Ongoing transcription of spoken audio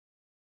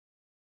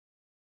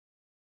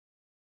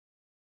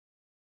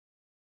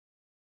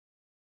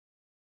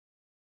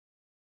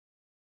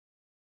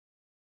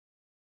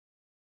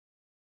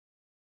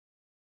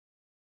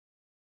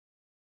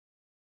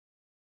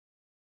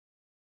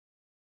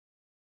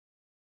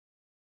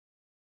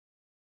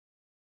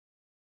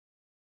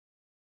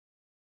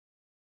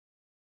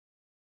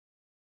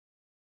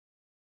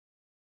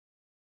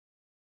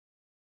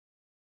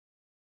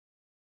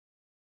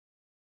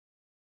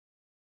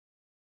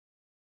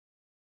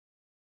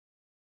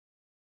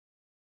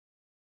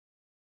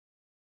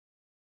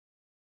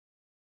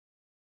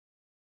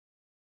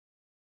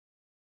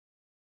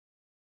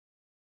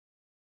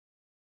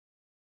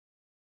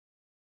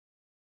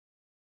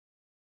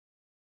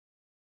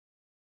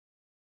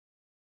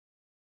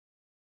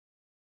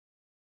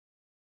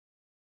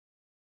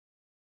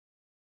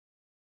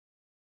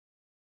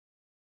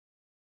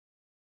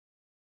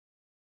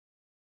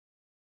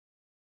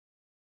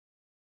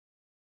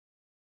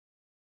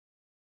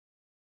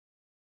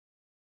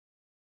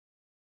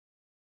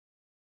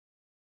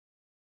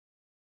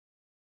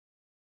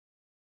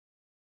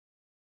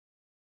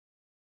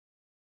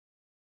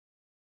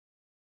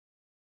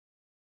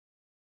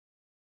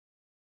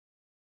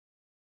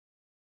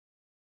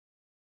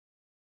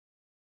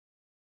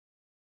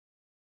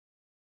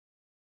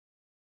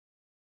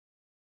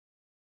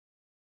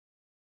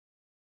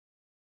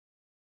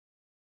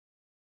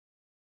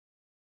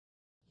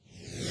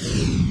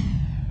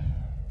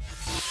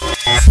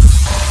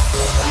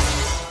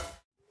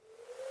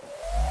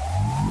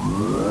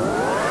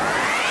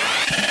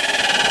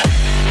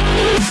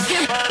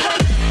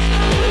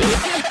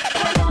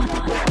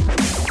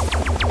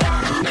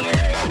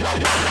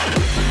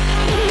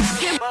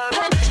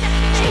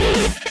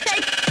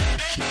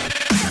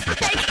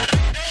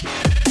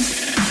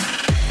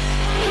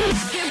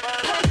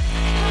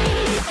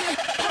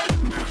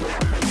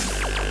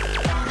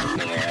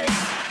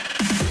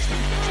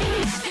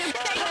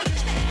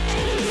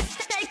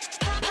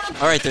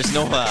right. There's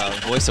no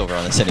voiceover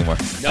on this anymore.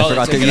 No, I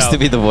forgot there used to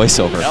be the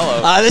voiceover.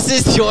 Hello. This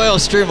is the Oil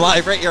Stream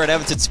live right here at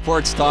Edmonton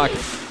Sports Talk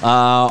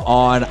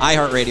on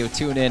iHeartRadio.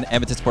 Tune in,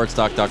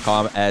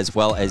 EdmontonSportsTalk.com, as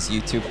well as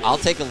YouTube. I'll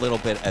take a little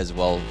bit as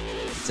well,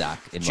 Zach.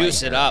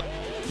 Juice it up.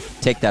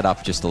 Take that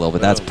up just a little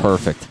bit. That's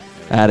perfect.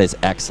 That is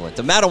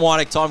excellent. Matt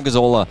Iwanyk, Tom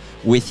Gazzola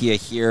with you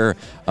here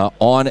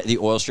on the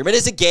Oil Stream. It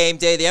is a game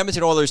day. The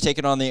Edmonton Oilers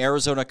taking on the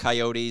Arizona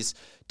Coyotes.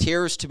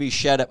 Tears to be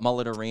shed at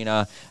Mullett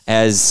Arena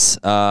as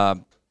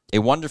a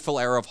wonderful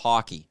era of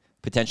hockey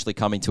potentially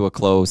coming to a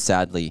close,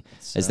 sadly,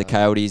 as the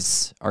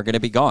Coyotes are going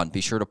to be gone.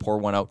 Be sure to pour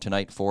one out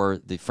tonight for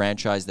the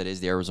franchise that is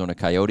the Arizona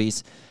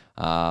Coyotes.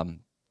 Tom,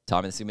 it's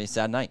going to be a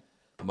sad night.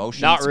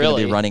 Emotions going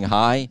to be running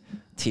high,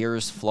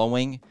 tears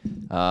flowing.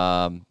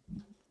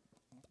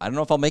 I don't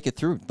know if I'll make it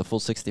through the full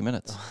 60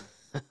 minutes.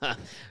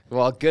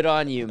 Well, good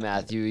on you,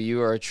 Matthew.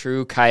 You are a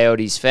true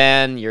Coyotes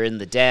fan. You're in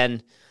the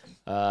den.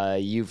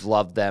 You've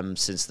loved them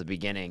since the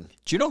beginning.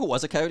 Do you know who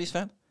was a Coyotes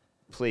fan?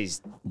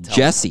 Please tell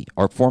Jesse,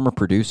 our former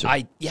producer.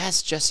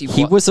 Yes, Jesse.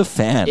 He was a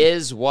fan.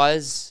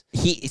 Was.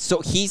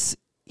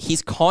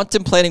 He's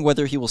contemplating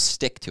whether he will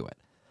stick to it.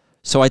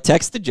 So I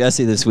texted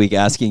Jesse this week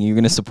asking, "You're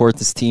going to support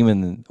this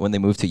team when they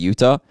move to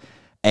Utah?"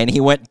 And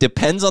he went,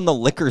 "Depends on the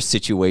liquor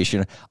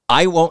situation.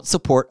 I won't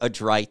support a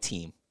dry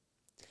team."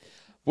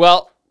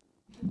 Well,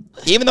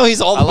 even though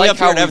he's all the way up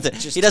here in Edmonton,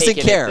 he doesn't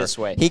care.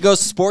 He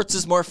goes, sports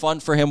is more fun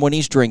for him when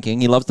he's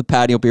drinking. He loves the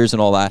patio beers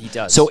and all that. He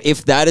does. So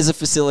if that is a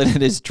facility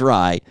that is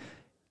dry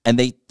and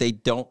they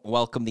don't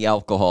welcome the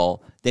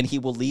alcohol, then he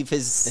will leave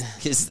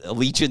his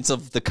allegiance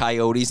of the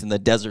Coyotes and the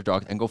Desert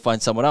Dog and go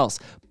find someone else.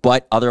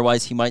 But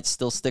otherwise, he might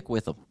still stick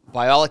with them.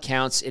 By all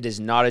accounts, it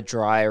is not a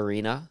dry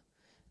arena.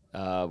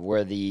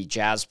 Where the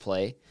Jazz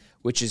play,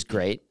 which is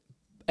great.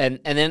 And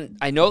then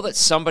I know that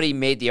somebody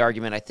made the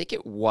argument, I think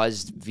it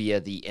was via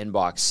the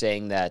inbox,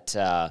 saying that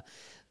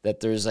that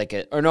there's like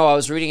I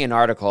was reading an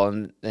article,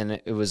 and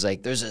it was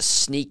like there's a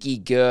sneaky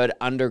good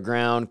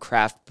underground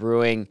craft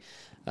brewing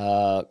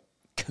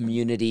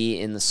community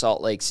in the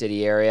Salt Lake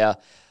City area.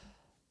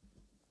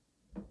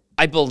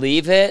 I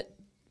believe it,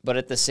 but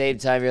at the same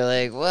time, you're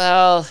like,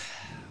 well,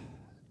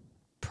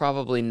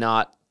 probably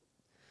not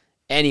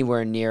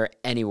anywhere near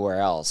anywhere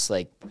else.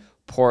 Like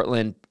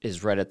Portland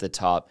is right at the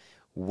top.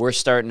 We're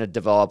starting to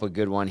develop a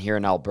good one here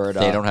in Alberta.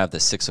 They don't have the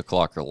 6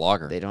 o'clock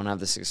lager. They don't have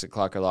the 6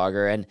 o'clock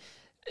lager, and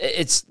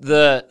it's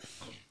the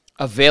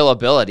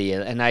availability.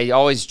 And I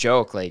always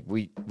joke, like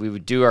we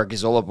would do our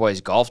Gazzola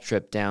boys golf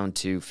trip down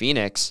to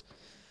Phoenix,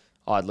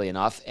 oddly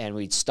enough, and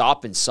we'd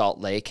stop in Salt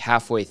Lake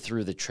halfway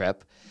through the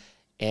trip,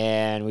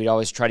 and we'd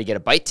always try to get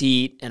a bite to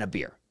eat and a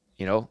beer.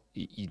 You know,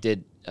 you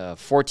did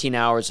 14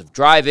 hours of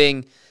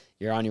driving.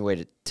 You're on your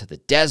way to the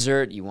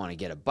desert. You want to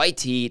get a bite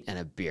to eat and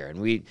a beer.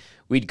 And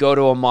we'd go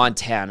to a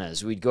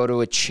Montana's. We'd go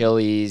to a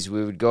Chili's.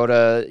 We would go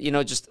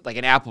to, just like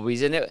an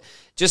Applebee's. And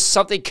just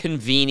something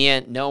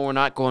convenient. No, we're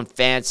not going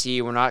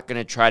fancy. We're not going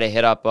to try to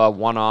hit up a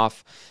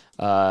one-off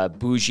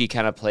bougie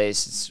kind of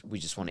place. We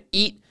just want to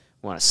eat.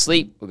 We want to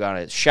sleep. We got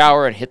to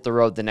shower and hit the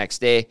road the next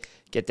day,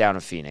 get down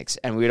to Phoenix.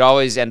 And we'd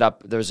always end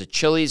up, there's a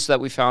Chili's that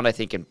we found, I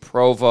think, in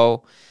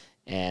Provo.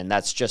 And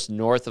that's just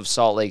north of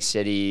Salt Lake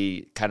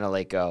City, kind of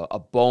like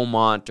a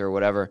Beaumont or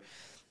whatever.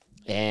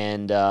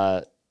 And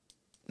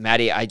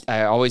Maddie,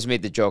 I always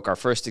made the joke, our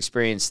first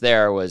experience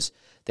there was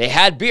they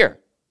had beer.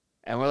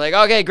 And we're like,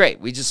 okay, great.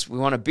 We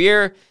want a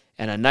beer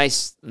and a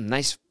nice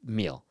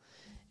meal.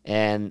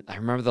 And I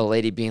remember the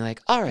lady being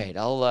like, all right,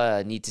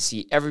 I'll need to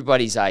see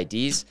everybody's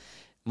IDs.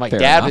 My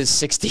dad is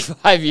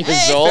 65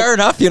 years old. Fair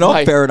enough,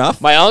 fair enough.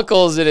 My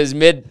uncle's in his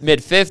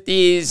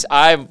mid-50s.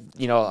 I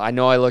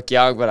know I look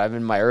young, but I'm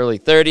in my early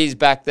 30s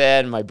back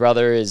then. My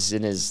brother is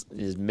in his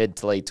mid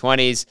to late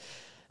 20s.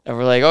 And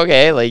we're like,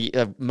 okay,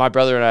 like my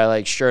brother and I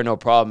like, sure, no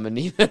problem. And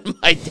even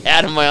my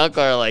dad and my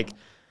uncle are like,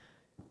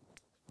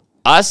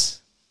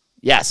 us?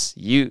 Yes,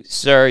 you,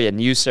 sir, and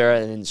you, sir.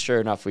 And then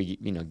sure enough, we,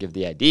 give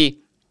the ID.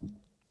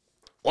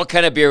 What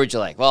kind of beer would you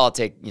like? Well, I'll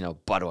take,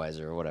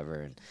 Budweiser or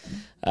whatever.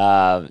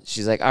 And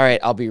she's like, all right,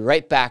 I'll be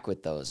right back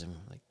with those. And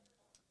we're like,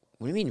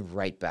 what do you mean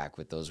right back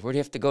with those? Where do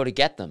you have to go to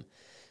get them?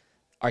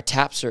 Our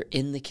taps are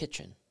in the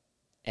kitchen,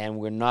 and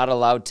we're not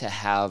allowed to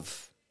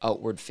have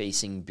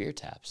outward-facing beer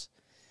taps.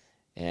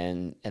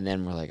 And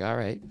then we're like, all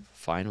right,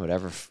 fine,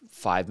 whatever.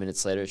 5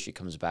 minutes later, she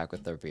comes back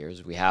with our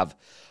beers. We have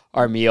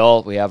our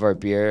meal, we have our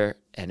beer,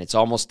 and it's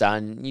almost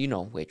done.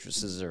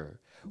 Waitresses or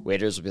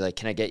waiters will be like,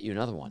 can I get you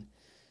another one?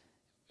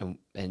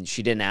 And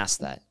she didn't ask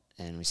that.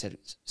 And we said,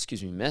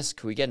 excuse me, miss,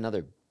 can we get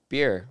another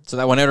beer? So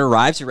that when it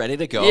arrives, you're ready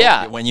to go.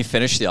 Yeah. When you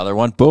finish the other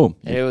one, boom.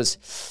 And it was,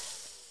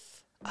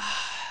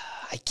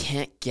 I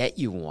can't get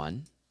you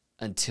one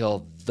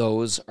until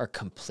those are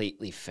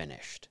completely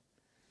finished.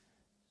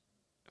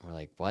 And we're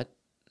like, what?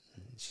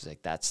 And she's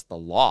like, that's the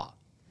law.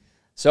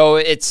 So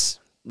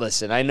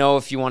listen, I know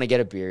if you want to get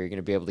a beer, you're going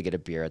to be able to get a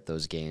beer at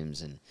those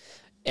games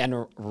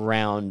and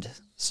around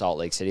Salt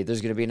Lake City.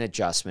 There's going to be an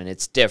adjustment.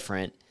 It's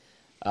different.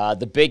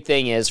 The big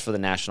thing is for the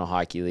National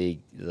Hockey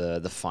League,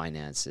 the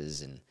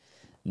finances, and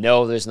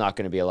No, there's not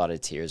going to be a lot of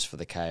tears for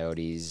the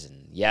Coyotes.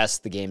 And yes,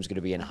 the game's going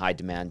to be in high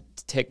demand.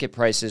 Ticket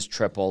prices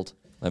tripled.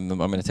 I'm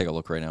going to take a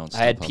look right now.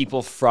 I had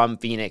people from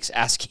Phoenix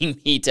asking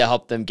me to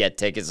help them get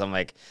tickets. I'm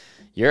like,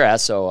 you're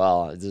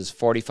SOL. There's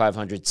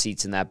 4,500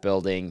 seats in that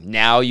building.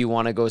 Now you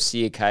want to go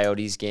see a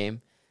Coyotes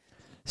game?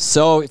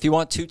 So if you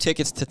want 2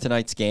 tickets to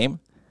tonight's game,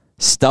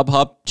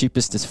 StubHub,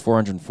 cheapest is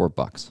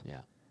 $404. Yeah.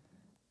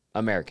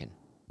 American.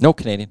 No,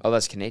 Canadian. Oh,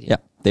 that's Canadian. Yeah,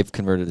 they've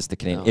converted this to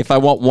Canadian. Oh, If I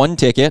want 1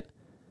 ticket,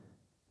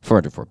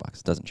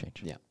 $404. Doesn't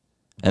change. Yeah.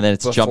 And then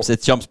it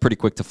jumps pretty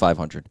quick to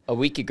 500. A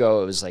week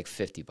ago, it was like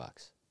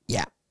 $50.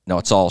 Yeah. No,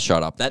 it's all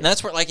shot up.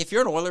 That's where, like, if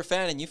you're an Oiler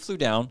fan and you flew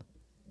down,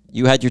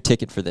 you had your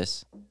ticket for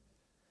this.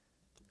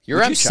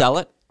 Would you sell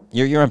it?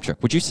 Your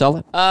Amtrak. Would you sell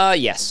it?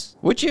 Yes.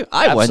 Would you?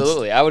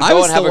 Absolutely. I would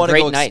go and have a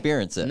great night.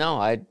 Experience it. No,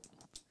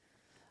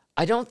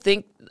 I don't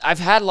think I've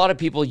had a lot of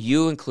people,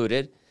 you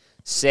included,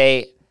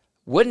 say,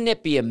 wouldn't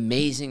it be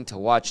amazing to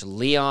watch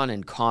Leon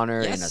and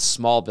Connor in a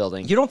small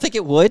building? You don't think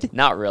it would?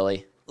 Not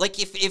really. Like,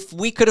 if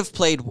we could have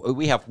played,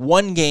 we have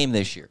 1 game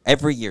this year.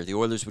 Every year, the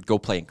Oilers would go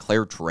play in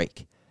Clare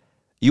Drake.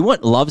 You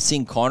wouldn't love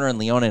seeing Connor and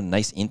Leon in a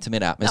nice,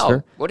 intimate atmosphere?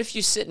 No. What if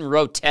you sit in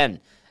row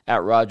 10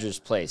 at Rogers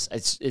Place?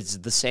 It's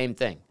the same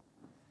thing.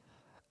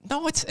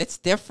 No, it's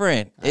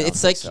different.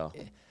 It's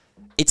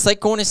like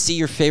going to see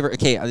your favorite.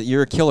 Okay,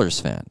 you're a Killers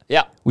fan.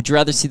 Yeah. Would you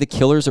rather see the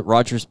Killers at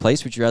Rogers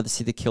Place? Would you rather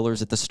see the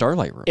Killers at the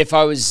Starlight Room? If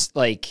I was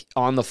like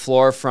on the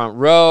floor front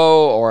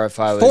row, or if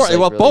I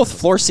was both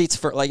floor seats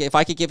for, like, if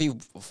I could give you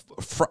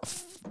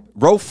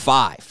row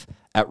 5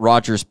 at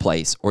Rogers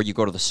Place, or you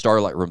go to the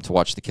Starlight Room to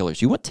watch the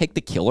Killers, you would take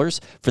the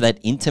Killers for that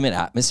intimate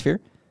atmosphere.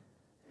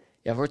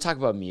 Yeah, we're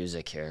talking about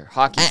music here.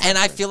 Hockey. And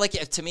I feel like,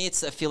 to me, I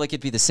feel like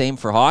it'd be the same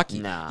for hockey.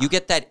 Nah. You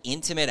get that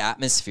intimate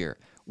atmosphere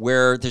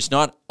where there's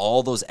not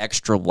all those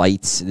extra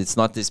lights. It's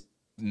not this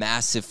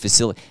massive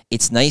facility.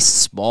 It's nice,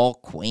 small,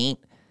 quaint.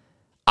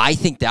 I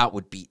think that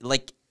would be,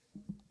 like,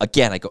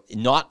 again,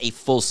 not a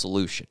full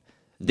solution.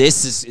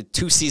 This is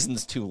 2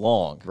 seasons too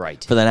long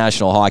for the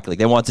National Hockey League.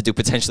 They want to do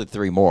potentially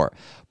 3 more.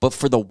 But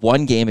for the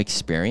 1 game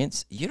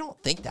experience, you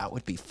don't think that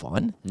would be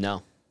fun?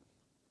 No.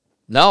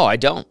 No, I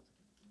don't.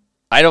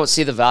 I don't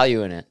see the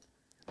value in it.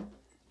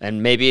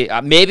 And maybe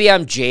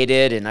I'm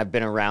jaded and I've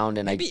been around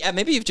and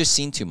maybe you've just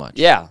seen too much.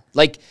 Yeah.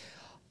 Like,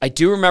 I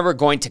do remember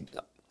going to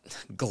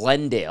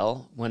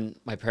Glendale when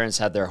my parents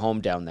had their home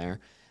down there.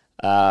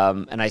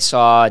 And I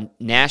saw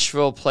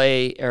Nashville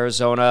play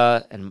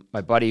Arizona, and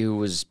my buddy who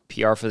was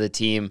PR for the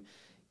team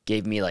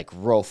gave me like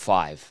row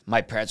 5.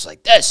 My parents were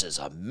like, this is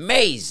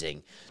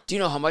amazing. Do you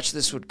know how much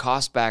this would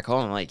cost back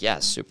home? I'm like, yeah,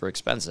 super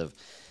expensive.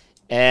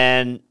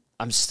 And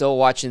I'm still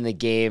watching the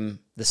game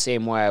the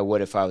same way I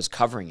would if I was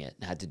covering it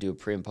and had to do a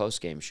pre- and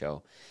post-game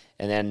show.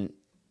 And then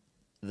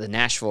the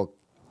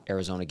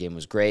Nashville-Arizona game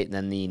was great. And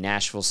then the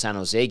Nashville-San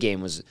Jose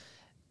game was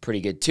pretty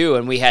good too.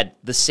 And we had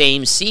the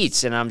same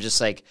seats. And I'm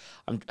just like,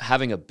 I'm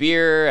having a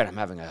beer and I'm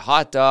having a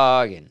hot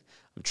dog and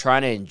I'm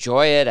trying to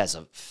enjoy it as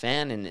a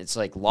fan. And it's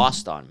like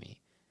lost on me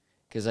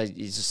because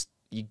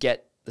you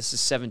get, this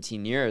is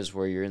 17 years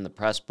where you're in the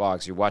press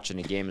box, you're watching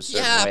a game a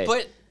certain way. Yeah,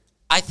 but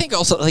I think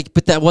also, like,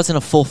 but that wasn't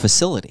a full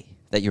facility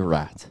that you were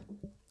at.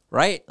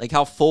 Right? Like,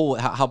 how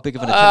big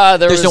of an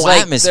there's no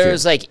atmosphere.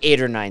 There's like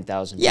 8,000 or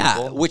 9,000 people.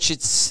 Yeah, which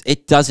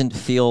it doesn't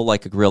feel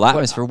like a real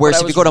atmosphere.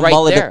 Whereas if you go to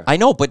Mullett, I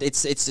know, but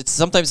it's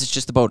sometimes it's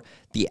just about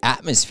the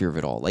atmosphere of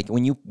it all. Like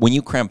when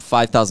you cram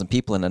 5,000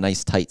 people in a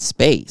nice tight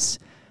space,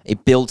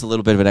 it builds a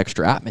little bit of an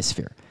extra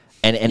atmosphere,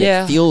 and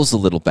it feels a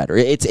little better.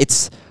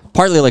 It's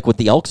partly like what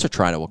the Elks are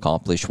trying to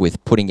accomplish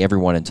with putting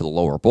everyone into the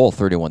lower bowl,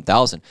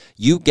 31,000.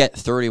 You get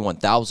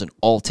 31,000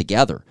 all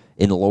together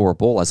in the lower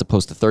bowl as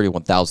opposed to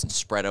 31,000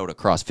 spread out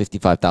across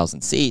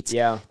 55,000 seats.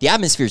 Yeah. The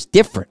atmosphere is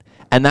different.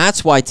 And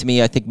that's why, to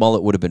me, I think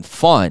Mullett would have been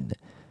fun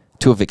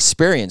to have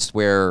experienced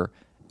where,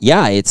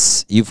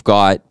 you've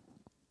got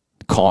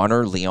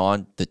Connor,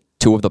 Leon, the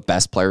 2 of the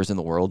best players in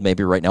the world,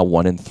 maybe right now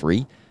 1 and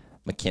 3.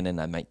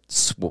 McKinnon, I might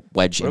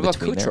wedge in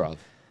between there. What about Kucherov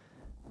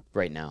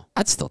right now?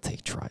 I'd still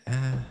take Troy.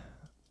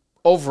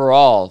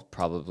 Overall,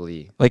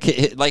 probably.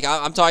 Like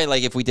I'm talking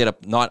like if we did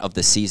not of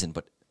the season,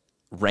 but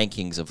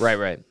rankings of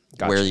right.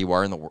 Gotcha. Where you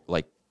are in the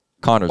like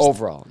Connor's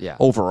overall, yeah.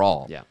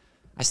 Overall, yeah.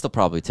 I still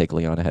probably take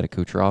Leon ahead of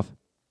Kucherov.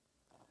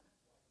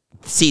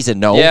 Season,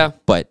 no, yeah,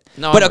 but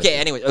okay.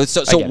 Anyway,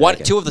 so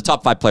 2 of the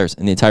top 5 players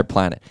in the entire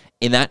planet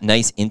in that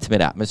nice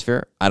intimate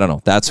atmosphere. I don't know.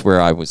 That's where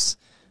I was.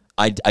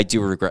 I do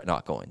regret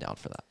not going down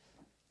for that.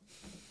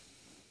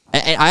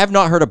 And I have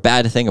not heard a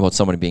bad thing about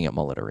somebody being at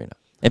Mullett Arena.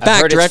 In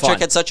fact, Drechik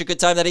had such a good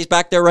time that he's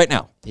back there right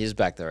now. He's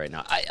back there right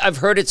now. I've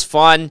heard it's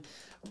fun,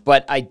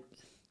 but I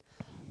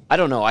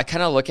don't know. I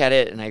kind of look at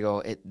it and I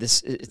go,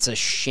 it's a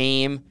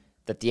shame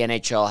that the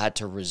NHL had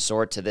to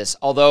resort to this.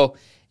 Although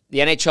the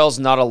NHL is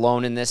not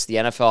alone in this. The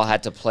NFL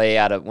had to play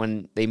out of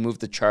when they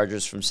moved the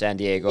Chargers from San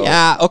Diego.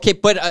 Yeah, okay,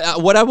 but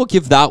what I will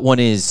give that one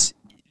is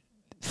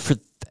for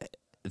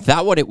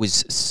that one, it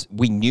was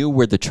we knew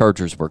where the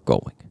Chargers were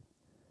going.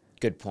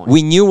 Good point.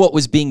 We knew what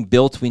was being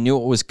built. We knew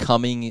what was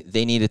coming.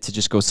 They needed to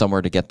just go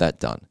somewhere to get that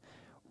done.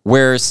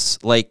 Whereas,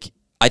 like,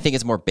 I think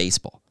it's more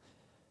baseball.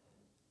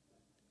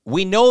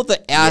 We know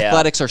the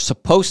Athletics are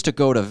supposed to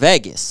go to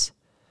Vegas.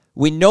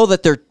 We know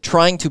that they're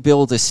trying to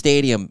build a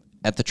stadium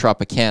at the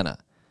Tropicana.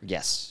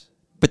 Yes.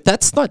 But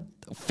that's not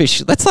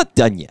official. That's not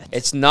done yet.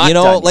 It's not You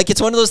know, done like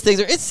it's one of those things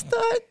where it's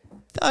not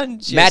done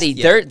just Matty,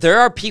 yet.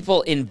 there are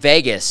people in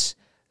Vegas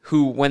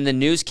who, when the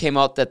news came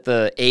out that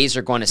the A's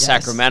are going to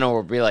Sacramento,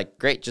 will be like,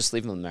 great, just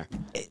leave them there.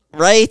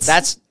 Right?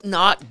 That's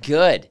not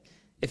good.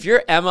 If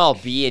you're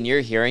MLB and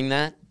you're hearing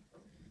that,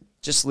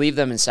 just leave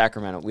them in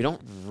Sacramento. We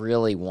don't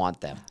really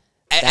want them.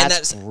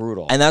 That's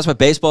brutal. And that's why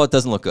baseball, it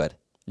doesn't look good.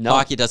 No.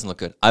 Hockey doesn't look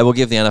good. I will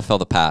give the NFL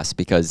the pass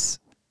because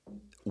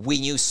we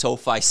knew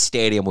SoFi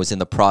Stadium was in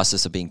the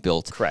process of being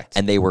built. Correct.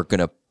 And they were going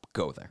to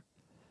go there.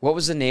 What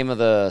was the name of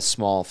the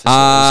small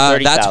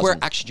facility? That's where,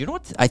 actually, do you know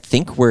what? I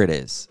think where it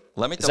is.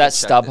 Let me Is that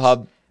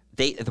StubHub?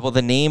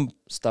 The name.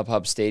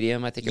 StubHub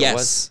Stadium, I think it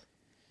was.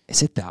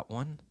 Is it that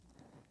one?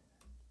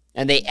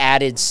 And they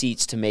added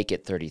seats to make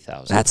it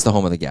 30,000. That's the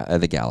home of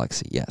the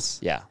Galaxy, yes.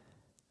 Yeah.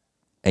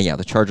 And yeah,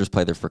 the Chargers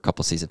played there for a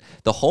couple seasons.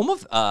 The home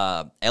of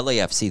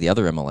LAFC, the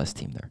other MLS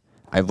team there,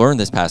 I learned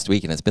this past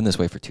week, and it's been this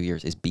way for 2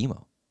 years, is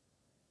BMO.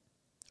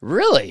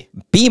 Really?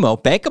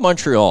 BMO, Bank of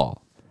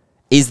Montreal,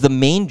 is the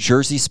main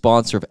jersey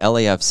sponsor of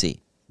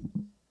LAFC.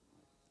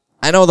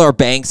 I know there are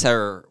banks that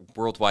are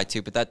worldwide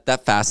too, but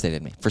that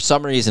fascinated me. For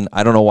some reason,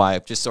 I don't know why.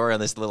 I'm just sorry on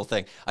this little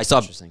thing. I saw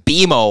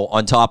BMO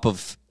on top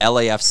of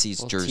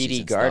LAFC's jerseys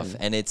and stuff,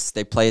 and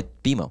they play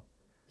at BMO,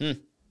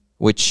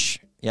 which,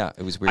 yeah,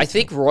 it was weird. I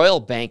think Royal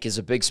Bank is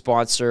a big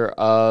sponsor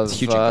of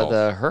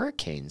the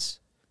Hurricanes.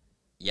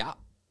 Yeah.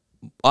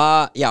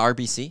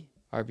 RBC.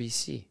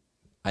 RBC.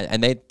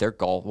 And they're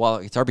golf. Well,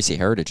 it's RBC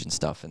Heritage and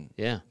stuff, and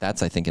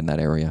that's, I think, in that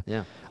area.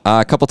 Yeah.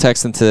 A couple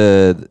texts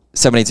into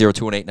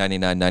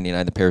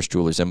 780-218-9999, the Paris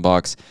Jewelers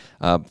inbox.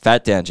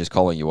 Fat Dan just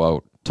calling you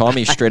out.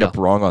 Tommy's straight up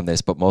wrong on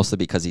this, but mostly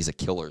because he's a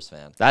Killers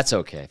fan. That's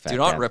okay. Do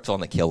not rip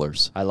on the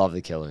Killers. I love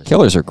the Killers.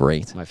 Killers are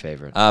great. My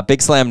favorite.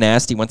 Big Slam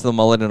Nasty went to the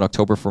Mullett in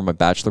October for my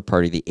bachelor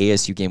party. The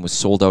ASU game was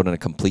sold out in a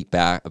complete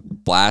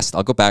blast.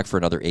 I'll go back for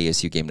another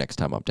ASU game next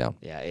time I'm down.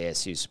 Yeah,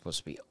 ASU is supposed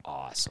to be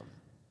awesome.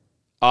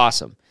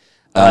 Awesome.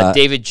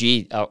 David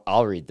G.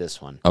 I'll read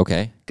this one.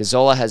 Okay.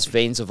 Gazzola has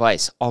veins of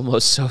ice,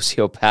 almost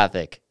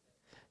sociopathic.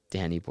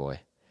 Danny boy.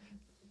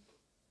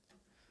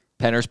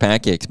 Penner's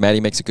Pancakes.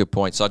 Maddie makes a good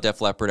point. Saw Def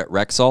Leppard at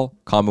Rexall,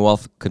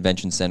 Commonwealth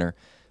Convention Center.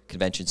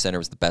 Convention Center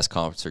was the best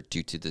concert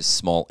due to this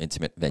small,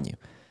 intimate venue.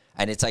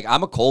 And it's like,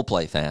 I'm a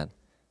Coldplay fan.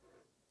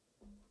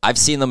 I've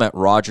seen them at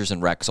Rogers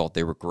and Rexall.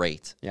 They were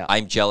great. Yeah.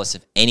 I'm jealous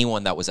of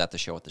anyone that was at the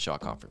show at the Shaw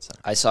Conference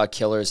Center. I saw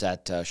Killers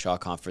at Shaw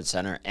Conference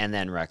Center and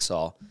then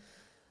Rexall.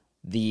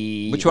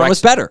 Which one was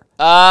better?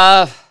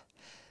 The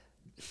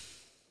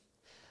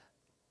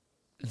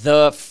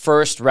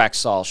first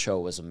Rexall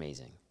show was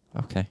amazing.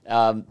 Okay.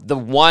 The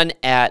one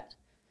at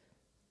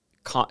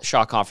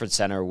Shaw Conference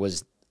Center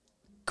was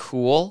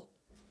cool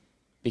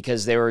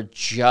because they were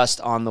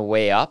just on the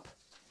way up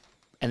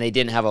and they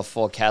didn't have a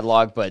full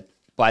catalog, but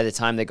by the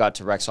time they got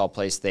to Rexall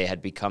Place, they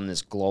had become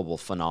this global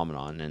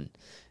phenomenon, and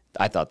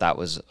I thought that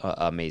was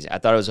amazing. I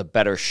thought it was a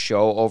better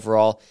show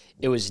overall.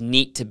 It was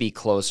neat to be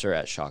closer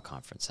at Shaw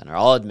Conference Center.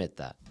 I'll admit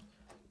that.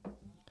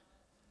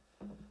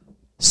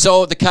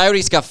 So the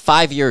Coyotes got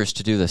 5 years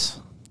to do this,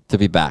 to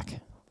be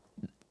back.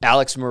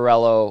 Alex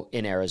Morello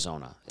in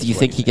Arizona. Do you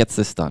think he gets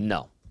this done?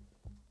 No.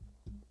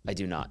 I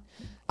do not.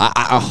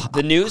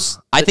 The news?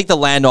 I think the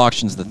land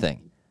auction's the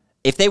thing.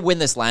 If they win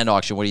this land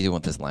auction, what are you doing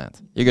with this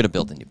land? You're going to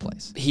build a new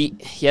place. He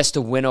has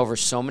to win over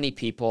so many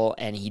people,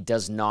 and he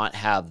does not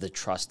have the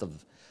trust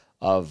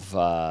of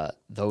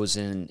those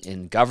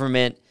in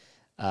government.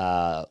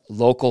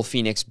 Local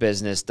Phoenix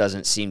business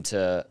doesn't seem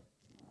to,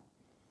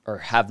 or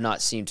have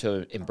not seemed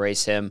to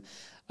embrace him.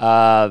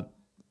 It's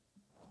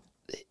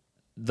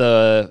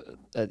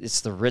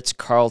the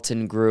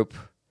Ritz-Carlton Group,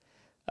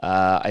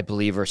 I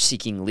believe, are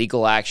seeking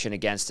legal action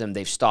against him.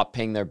 They've stopped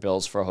paying their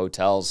bills for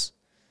hotels.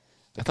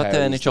 I thought the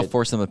NHL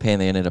forced them to pay, and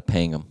they ended up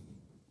paying them.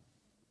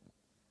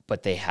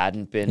 But they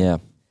hadn't been. Yeah.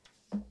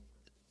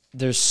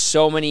 There's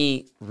so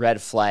many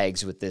red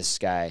flags with this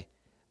guy.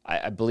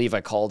 I believe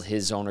I called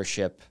his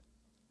ownership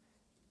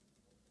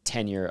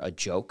tenure a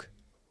joke.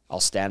 I'll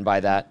stand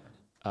by that.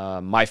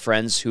 My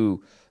friends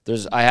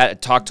I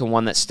had talked to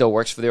one that still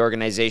works for the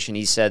organization.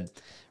 He said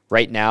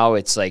right now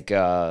it's like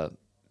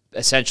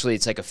essentially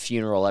it's like a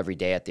funeral every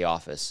day at the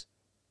office.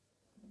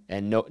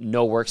 And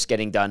no work's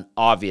getting done,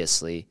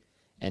 obviously,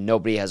 and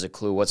nobody has a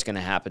clue what's going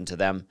to happen to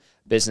them.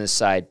 Business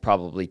side,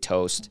 probably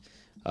toast.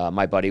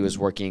 My buddy was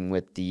working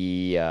with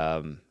the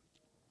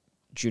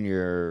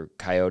Junior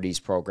Coyotes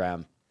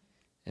program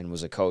and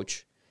was a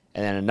coach.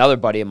 And then another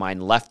buddy of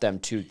mine left them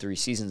 2-3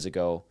 seasons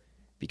ago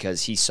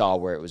because he saw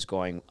where it was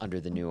going under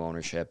the new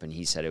ownership, and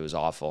he said it was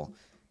awful.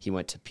 He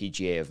went to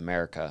PGA of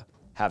America,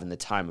 having the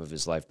time of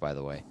his life, by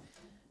the way.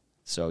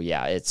 So,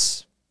 yeah,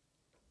 it's,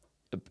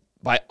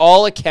 by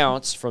all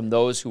accounts, from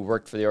those who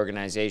worked for the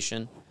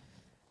organization,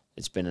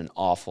 it's been an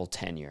awful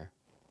tenure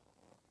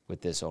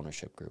with this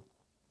ownership group.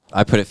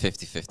 I put it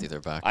 50-50.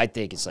 They're back. I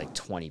think it's like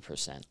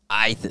 20%.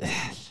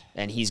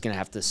 And he's going to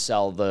have to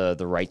sell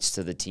the rights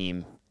to the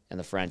team and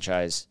the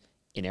franchise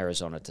in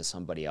Arizona to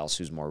somebody else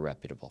who's more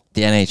reputable.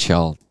 The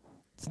NHL,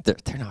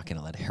 they're not going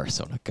to let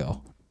Arizona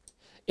go.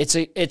 It's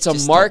a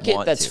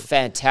market that's to.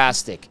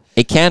 fantastic.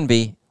 It can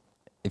be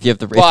if you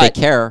have if they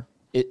care.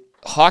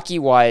 Hockey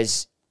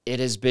wise, it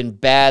has been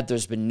bad.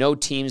 There's been no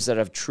teams that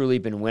have truly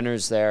been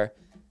winners there.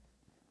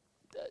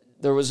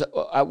 There was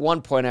at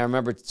one point I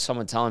remember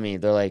someone telling me,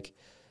 they're like,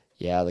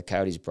 "Yeah, the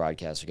Coyotes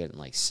broadcasts are getting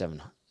like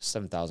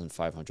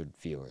 7,500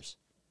 viewers,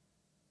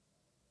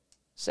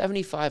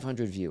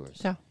 7,500 viewers,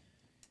 yeah,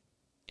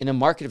 in a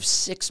market of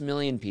 6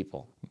 million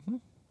people." Mm-hmm.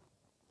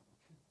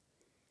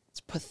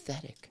 It's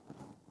pathetic.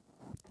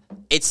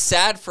 It's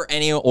sad for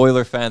any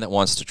Oiler fan that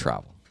wants to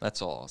travel.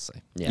 That's all I'll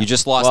say. Yeah. You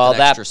just lost an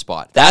extra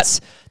spot.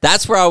 That's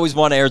where I always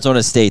want Arizona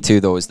to stay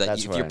too, though, is that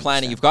if you're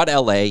planning, you've got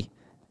LA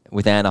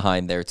with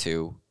Anaheim there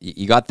too.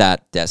 You got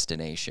that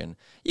destination.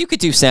 You could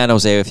do San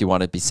Jose if you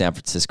want to be San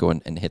Francisco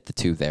and hit the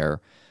 2 there.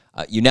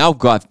 You now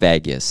got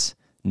Vegas.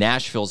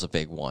 Nashville's a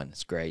big one.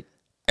 It's great.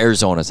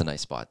 Arizona's a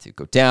nice spot too.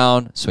 Go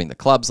down, swing the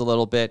clubs a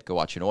little bit, go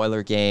watch an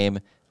Oiler game.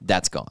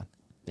 That's gone.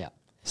 Yeah.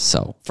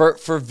 So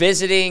for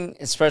visiting,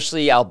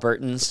 especially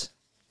Albertans,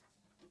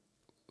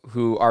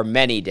 who are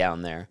many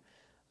down there,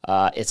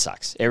 it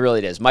sucks. It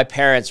really does. My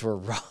parents were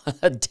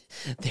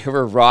they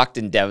were rocked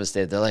and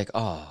devastated. They're like,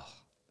 "Oh,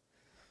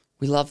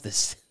 we love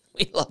this.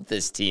 We love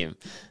this team."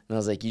 And I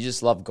was like, "You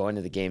just love going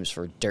to the games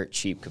for dirt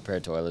cheap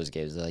compared to Oilers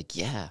games." They're like,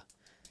 "Yeah,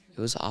 it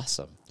was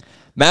awesome."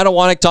 Matt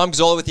Iwanyk, Tom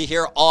Gazzola with you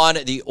here on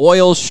the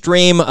Oil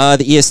Stream.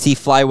 The EST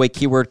Flyway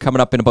keyword coming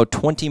up in about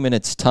 20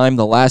 minutes' time.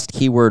 The last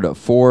keyword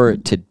for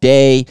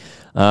today.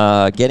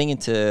 Getting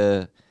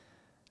into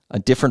a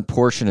different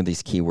portion of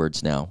these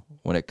keywords now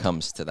when it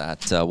comes to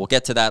that. We'll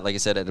get to that, like I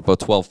said, at about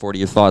 12:40.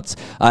 Your thoughts.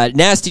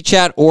 Nasty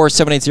chat or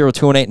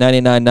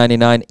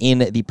 780-218-9999 in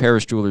the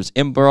Paris Jewelers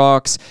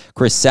inbox.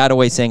 Chris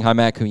Sadaway saying, "Hi,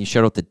 Matt. Can you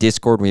shout out the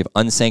Discord? We have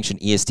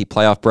unsanctioned EST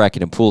playoff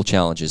bracket and pool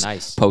challenges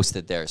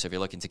posted there." So if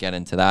you're looking to get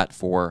into that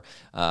for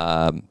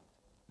the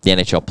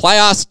NHL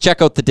playoffs,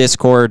 check out the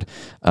Discord.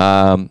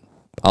 I'll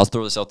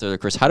throw this out there,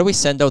 Chris. How do we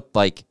send out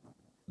like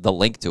the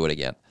link to it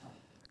again?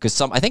 Because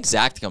I think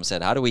Zach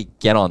said, "How do we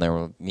get on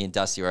there?" Me and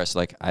Dusty were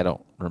like, "I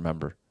don't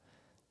remember."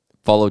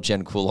 Follow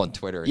Jen Cool on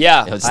Twitter.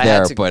 Yeah, it's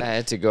there. But I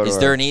had to go to is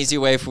there an easy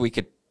way for we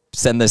could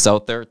send this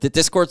out there? The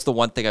Discord's the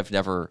one thing I've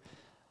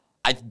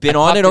been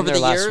on it over the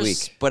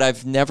years, but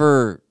I've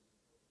never.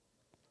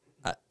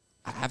 I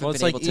haven't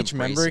been able to. Each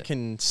member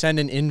can send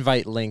an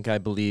invite link, I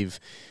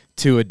believe,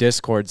 to a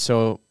Discord.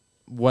 So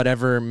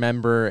whatever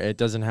member, it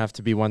doesn't have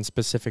to be one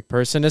specific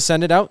person to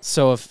send it out.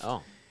 So if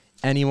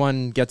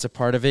anyone gets a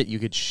part of it, you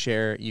could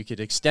share. You could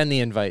extend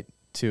the invite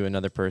to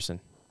another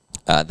person.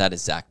 That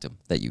is Zactum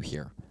that you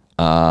hear.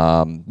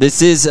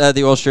 This is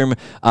the Oil Stream.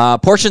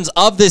 Portions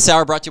of this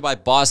hour brought to you by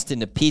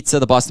Boston Pizza.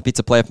 The Boston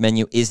Pizza playoff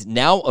menu is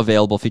now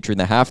available, featuring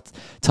the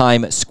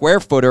halftime square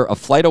footer, a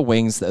flight of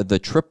wings, the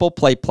triple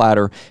plate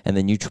platter, and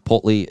the new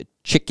Chipotle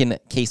chicken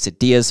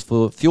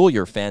quesadillas. Fuel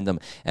your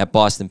fandom at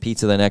Boston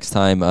Pizza. The next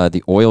time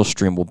the Oil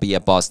Stream will be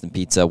at Boston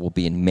Pizza will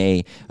be in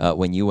May,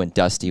 when you and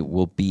Dusty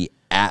will be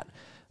at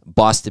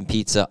Boston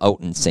Pizza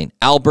out in St.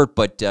 Albert,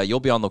 but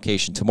you'll be on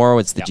location tomorrow.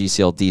 It's the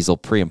GCL Diesel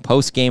pre- and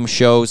post-game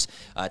shows.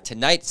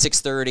 Tonight,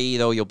 6:30,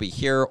 though, you'll be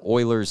here,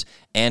 Oilers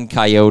and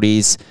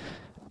Coyotes.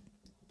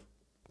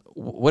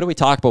 What do we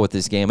talk about with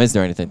this game? Is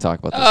there anything to talk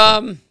about this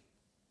game?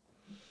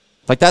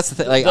 Like, that's the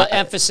thing. Like, the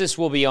emphasis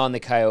will be on the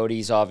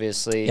Coyotes,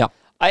 obviously. Yeah.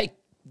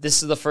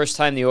 This is the first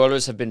time the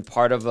Oilers have been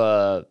part of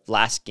a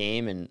last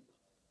game in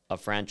a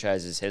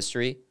franchise's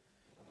history.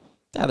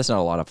 Yeah, there's not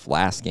a lot of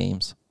last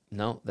games.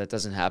 No, that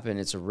doesn't happen.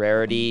 It's a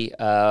rarity.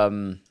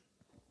 For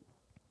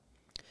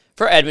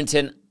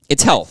Edmonton,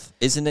 it's health,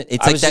 isn't it?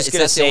 It's I like was that. just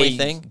going to say, the only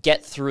thing?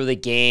 Get through the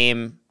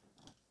game,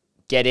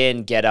 get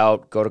in, get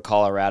out, go to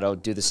Colorado,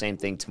 do the same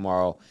thing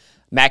tomorrow.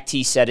 Mac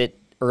T said it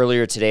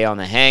earlier today on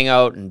the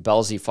Hangout, and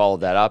Belsey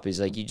followed that up. He's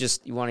like,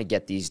 you want to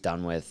get these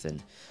done with,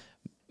 and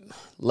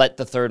let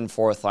the third and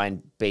fourth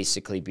line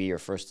basically be your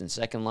first and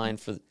second line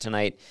for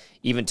tonight.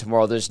 Even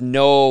tomorrow, there's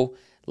no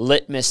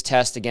litmus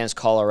test against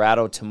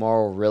Colorado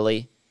tomorrow,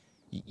 really.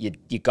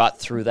 You got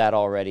through that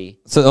already.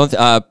 So,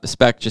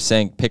 Spec just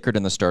saying Pickard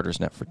in the starters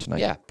net for tonight.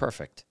 Yeah,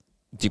 perfect.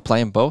 Do you play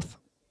them both?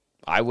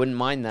 I wouldn't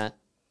mind that.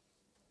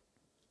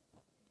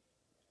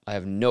 I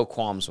have no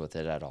qualms with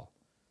it at all.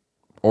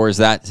 Or is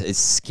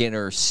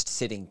Skinner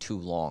sitting too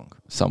long?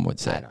 Some would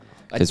say. I don't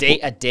know.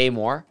 A day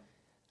more.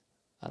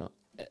 I don't.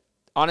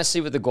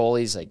 Honestly, with the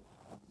goalies, like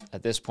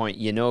at this point,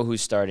 you know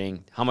who's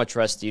starting. How much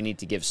rest do you need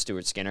to give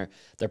Stuart Skinner?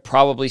 They're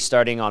probably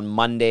starting on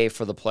Monday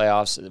for the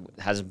playoffs. It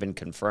hasn't been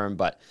confirmed,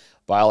 but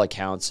by all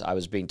accounts, I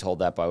was being told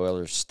that by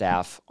Oilers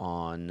staff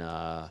on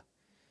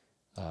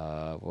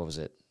what was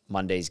it?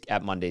 Monday's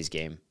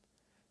game.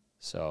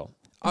 So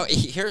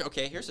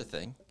here's the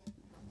thing.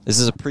 This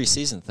is a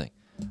preseason thing.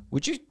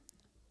 Would you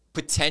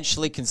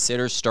potentially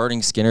consider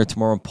starting Skinner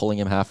tomorrow and pulling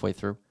him halfway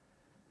through?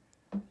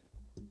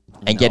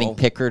 And getting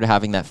Pickard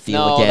having that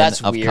feel again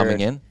of weird. coming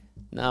in?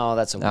 No,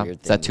 that's a weird thing.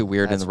 Is that too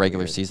weird in the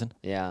regular season?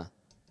 Yeah.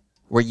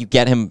 where you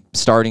get him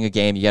starting a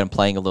game, you get him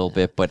playing a little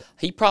bit, but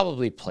He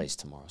probably plays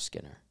tomorrow,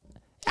 Skinner.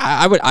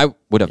 I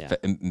would have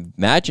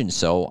imagined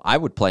so. I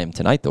would play him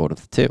tonight though, out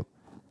of the two.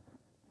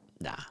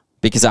 Nah.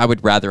 Because I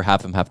would rather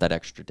have him have that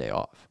extra day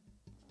off.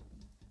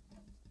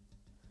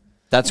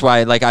 That's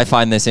why, like, I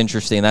find this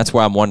interesting. That's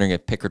why I'm wondering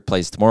if Pickard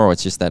plays tomorrow.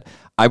 It's just that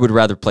I would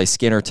rather play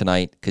Skinner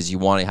tonight because you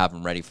want to have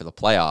him ready for the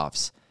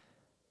playoffs.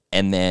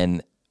 And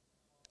then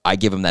I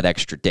give him that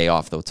extra day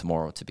off, though,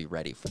 tomorrow to be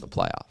ready for the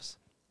playoffs.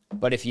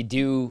 But if you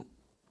do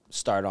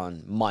start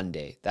on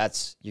Monday,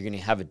 you're going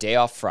to have a day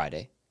off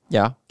Friday.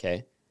 Yeah.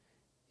 Okay.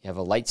 You have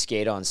a light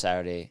skate on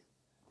Saturday,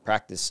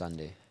 practice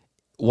Sunday.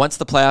 Once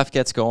the playoff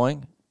gets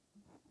going,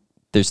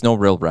 there's no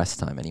real rest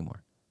time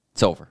anymore.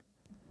 It's over.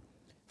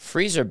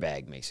 Freezer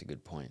bag makes a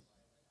good point.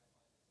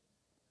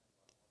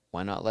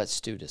 Why not let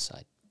Stu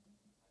decide?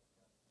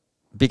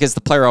 Because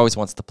the player always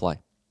wants to play.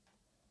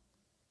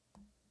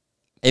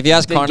 If you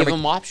ask Then Connor, give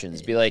him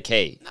options. Be like,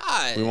 hey,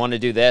 we want to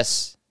do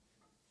this.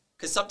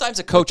 Because sometimes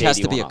a coach has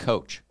to be a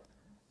coach.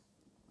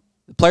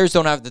 The players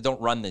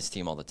don't run this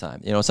team all the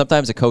time. You know,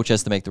 sometimes a coach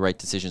has to make the right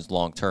decisions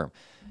long term.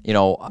 You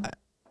know,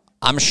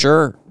 I'm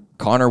sure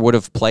Connor would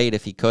have played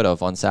if he could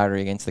have on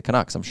Saturday against the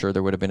Canucks. I'm sure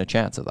there would have been a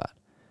chance of that.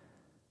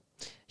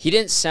 He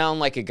didn't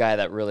sound like a guy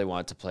that really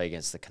wanted to play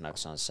against the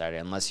Canucks on Saturday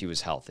unless he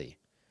was healthy.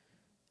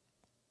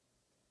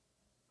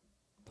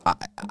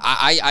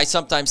 I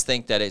sometimes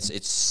think that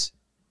it's.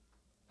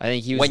 I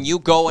think he was when you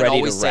go and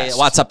always say,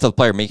 well, it's up to the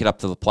player, make it up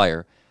to the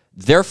player.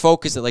 Their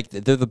focus is like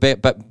they're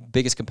the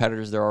biggest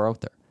competitors there are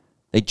out there.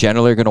 They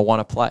generally are going to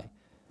want to play.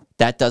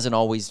 That doesn't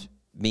always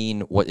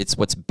mean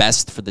what's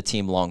best for the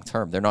team long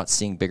term. They're not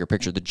seeing bigger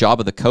picture. The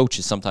job of the coach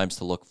is sometimes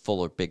to look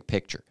fuller big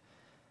picture.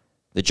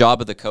 The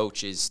job of the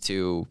coach is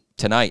to,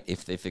 tonight,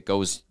 if it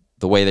goes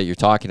the way that you're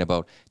talking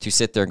about, to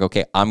sit there and go,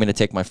 okay, I'm going to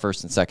take my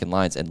first and second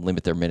lines and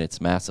limit their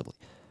minutes massively.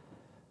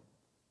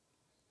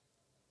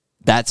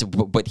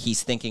 But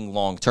he's thinking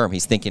long term.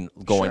 He's thinking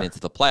going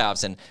into the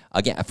playoffs. And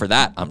again, for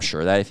that, I'm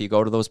sure that if you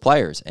go to those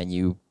players and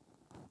you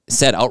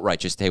said outright,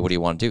 just, hey, what do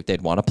you want to do?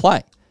 They'd want to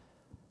play.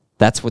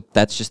 That's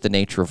just the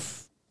nature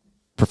of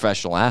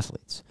professional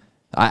athletes.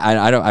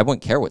 I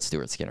wouldn't care what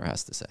Stuart Skinner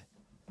has to say.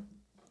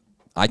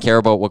 I care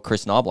about what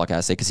Chris Knobloch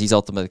has to say because he's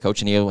ultimately the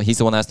coach and he's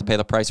the one that has to pay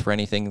the price for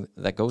anything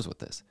that goes with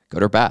this,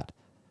 good or bad.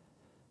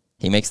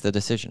 He makes the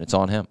decision. It's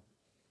on him.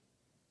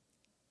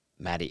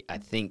 Matty, I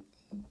think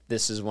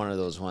this is one of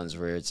those ones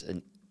where it's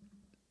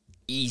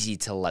easy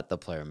to let the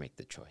player make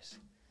the choice.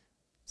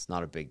 It's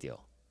not a big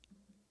deal.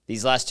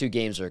 These last two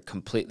games are a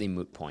completely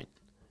moot point.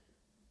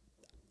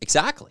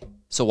 Exactly.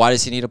 So why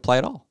does he need to play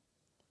at all?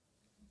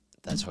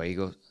 That's why you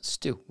go,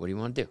 Stu, what do you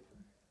want to do?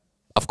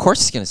 Of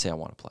course he's going to say, I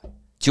want to play.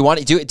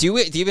 Do you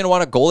even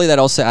want a goalie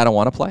that'll say, I don't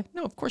want to play?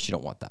 No, of course you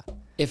don't want that.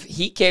 If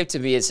he came to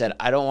me and said,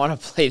 I don't want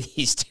to play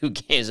these two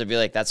games, I'd be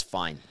like, that's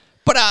fine.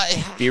 But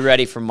be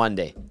ready for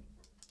Monday.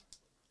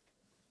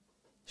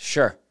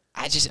 Sure.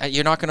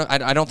 You're not going to,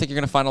 I don't think you're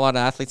going to find a lot of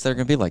athletes that are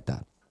going to be like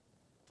that.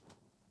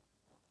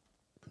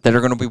 That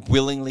are going to be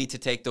willingly to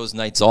take those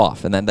nights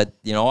off. And then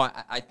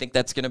I think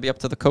that's going to be up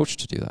to the coach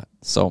to do that.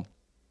 So,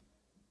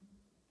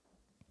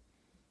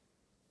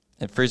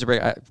 and freezer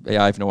break, I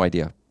have no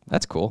idea.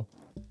 That's cool.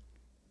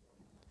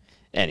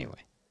 Anyway.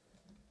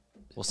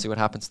 We'll see what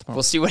happens tomorrow.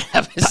 We'll see what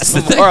happens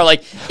tomorrow.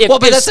 Like,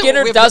 if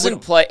Skinner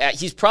doesn't play,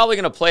 he's probably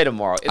going to play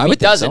tomorrow. If he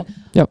doesn't,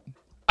 yep.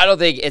 I don't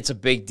think it's a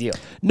big deal.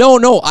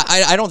 No,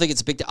 I don't think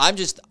it's a big deal.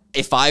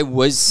 If I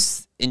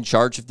was in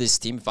charge of this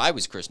team, if I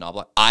was Chris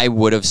Knobloch, I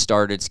would have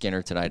started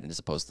Skinner tonight as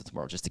opposed to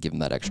tomorrow just to give him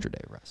that extra day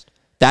of rest.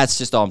 That's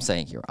just all I'm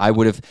saying here. I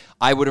would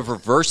have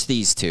reversed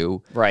these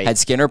two. Right. Had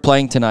Skinner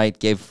playing tonight,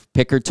 gave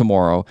Pickard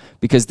tomorrow,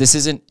 because this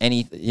isn't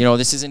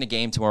this isn't a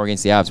game tomorrow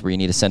against the Avs where you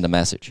need to send a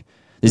message.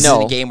 This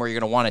isn't a game where you're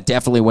going to want to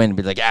definitely win and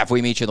be like, if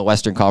we meet you in the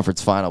Western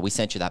Conference Final, we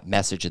sent you that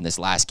message in this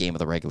last game of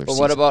the regular season.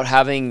 But what about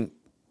having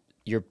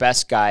your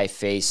best guy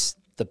face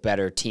the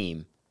better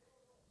team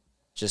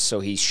just so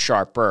he's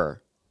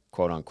sharper,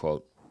 quote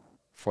unquote,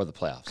 for the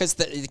playoffs?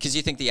 Because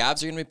you think the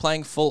Avs are going to be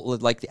playing full,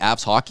 like the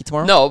Avs hockey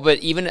tomorrow? No, but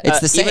even it's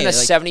the same. Even a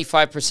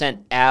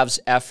 75% Avs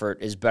effort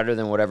is better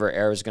than whatever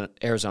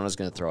Arizona's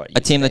going to throw at you.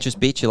 A team that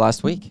just beat you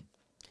last week.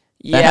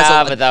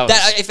 Yeah, but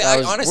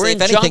honestly, we're in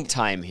junk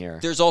time here.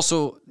 There's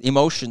also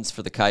emotions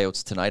for the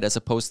Coyotes tonight as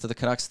opposed to the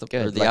Canucks or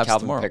the Avs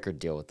Calvin tomorrow. Pickard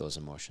deal with those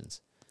emotions.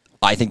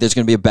 I think there's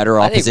going to be a better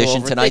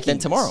opposition tonight than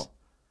tomorrow.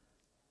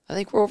 I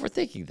think we're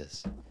overthinking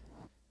this.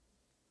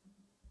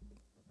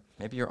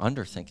 Maybe you're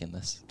underthinking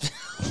this.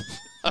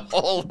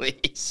 Holy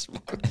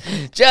smoke.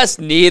 Just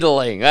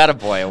needling.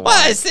 Attaboy.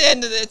 Well, it's the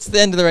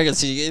end of the regular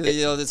season.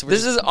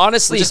 This is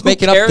honestly just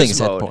making up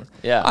things.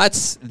 Yeah.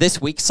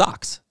 This week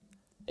sucks.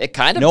 It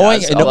kind of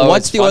does.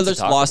 Once the Oilers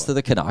lost to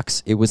the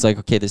Canucks, it was like,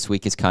 okay, this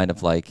week is kind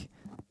of like,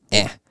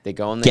 They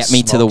go and get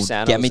me to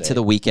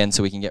the weekend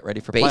so we can get ready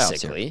for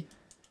playoffs here.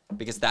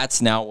 Because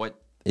that's now what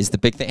is the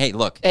big thing. Hey,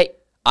 look. Hey,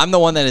 I'm the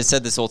one that has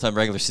said this whole time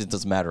regular season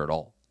doesn't matter at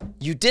all.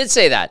 You did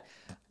say that.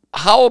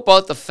 How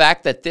about the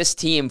fact that this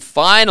team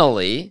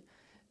finally,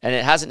 and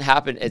it hasn't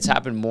happened, it's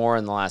happened more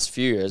in the last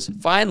few years,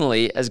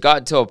 finally has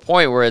gotten to a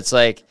point where it's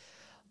like,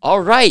 all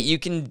right, you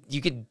can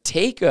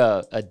take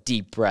a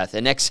deep breath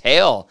and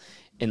exhale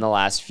in the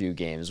last few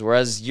games.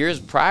 Whereas years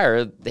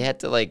prior, they had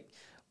to like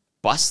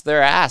bust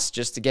their ass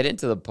just to get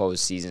into the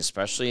postseason,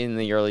 especially in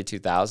the early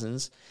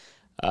 2000s.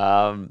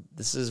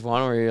 This is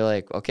one where you're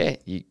like, okay,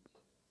 you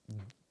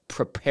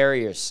prepare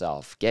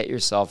yourself, get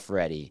yourself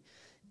ready,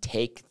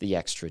 take the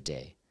extra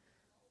day.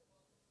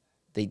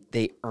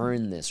 They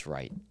earn this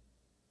right.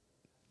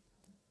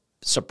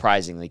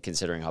 Surprisingly,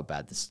 considering how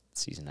bad this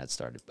season had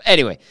started. But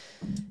anyway,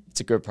 it's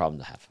a good problem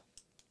to have.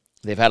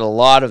 They've had a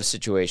lot of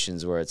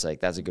situations where it's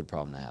like, that's a good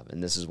problem to have,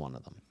 and this is one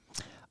of them.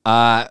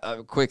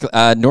 Quick,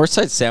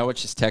 Northside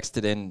Sandwich is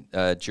texted in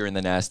during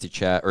the nasty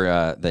chat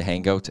or the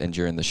hangout and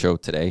during the show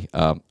today.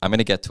 I'm going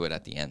to get to it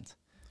at the end.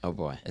 Oh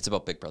boy, it's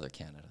about Big Brother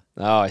Canada.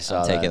 Oh, I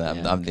saw that.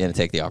 I'm going to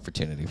take the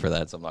opportunity for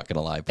that, so I'm not going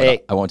to lie,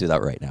 but I won't do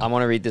that right now. I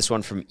want to read this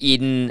one from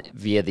Eden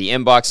via the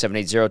inbox,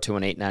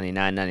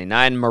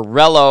 780-218-9999.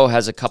 Morello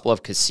has a couple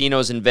of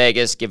casinos in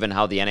Vegas. Given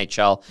how the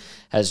NHL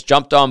has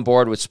jumped on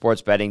board with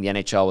sports betting, the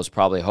NHL was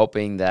probably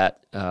hoping that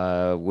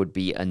would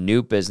be a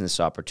new business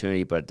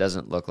opportunity, but it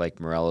doesn't look like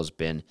Morello's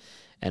been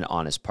an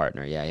honest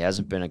partner. Yeah, he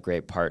hasn't been a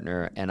great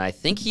partner, and I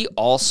think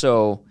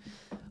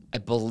I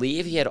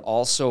believe he had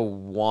also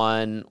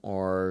won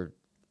or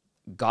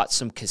got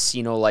some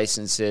casino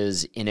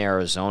licenses in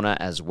Arizona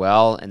as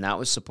well, and that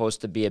was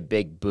supposed to be a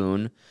big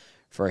boon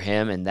for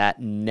him, and that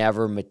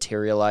never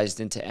materialized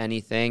into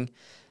anything.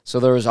 So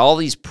there was all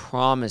these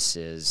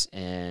promises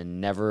and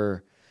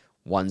never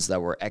ones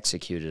that were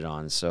executed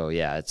on. So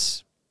yeah,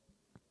 it's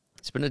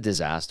been a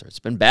disaster. It's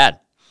been bad.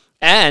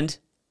 And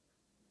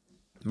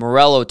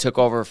Morello took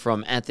over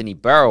from Anthony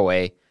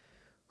Barraway,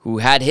 who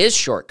had his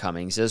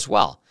shortcomings as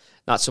well.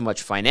 Not so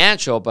much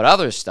financial, but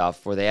other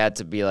stuff where they had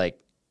to be like,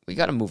 we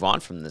got to move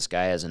on from this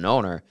guy as an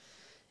owner.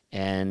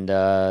 And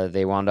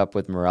they wound up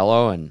with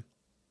Morello, and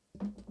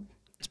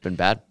it's been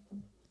bad.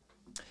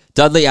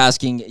 Dudley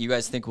asking, you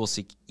guys think we'll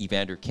see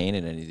Evander Kane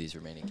in any of these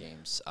remaining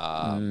games?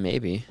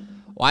 Maybe.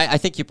 Well, I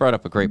think you brought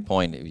up a great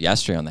point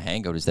yesterday on the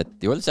Hangout, is that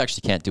the Oilers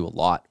actually can't do a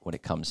lot when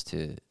it comes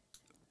to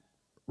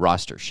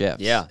roster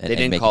shifts. Yeah,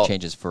 and making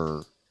changes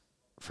for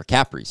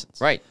cap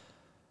reasons. Right.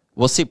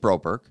 We'll see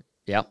Broberg.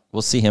 Yeah.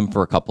 We'll see him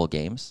for a couple of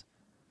games.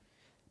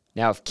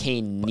 Now, if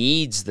Kane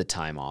needs the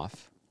time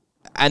off.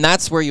 And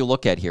that's where you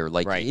look at here.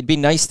 Like, It'd be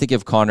nice to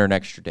give Connor an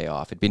extra day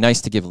off. It'd be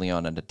nice to give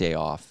Leon a day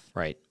off.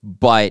 Right.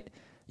 But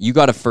you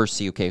got to first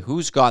see, okay,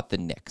 who's got the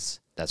Knicks?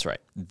 That's right.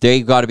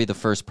 They got to be the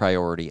first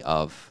priority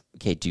of,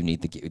 okay, do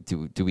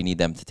we need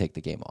them to take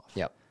the game off?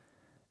 Yep.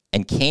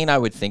 And Kane, I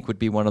would think, would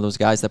be one of those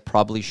guys that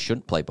probably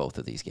shouldn't play both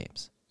of these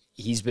games.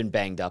 He's been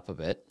banged up a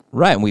bit.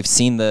 Right, and we've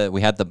seen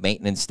we had the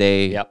maintenance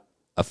day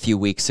a few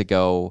weeks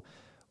ago.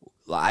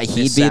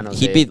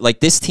 He'd be like,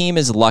 this team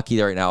is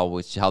lucky right now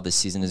with how this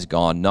season has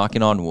gone.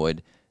 Knocking on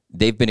wood,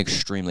 they've been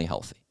extremely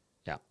healthy.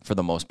 Yeah, for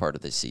the most part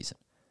of this season.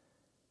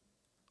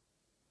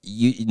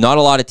 Not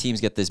a lot of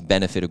teams get this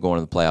benefit of going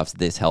to the playoffs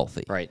this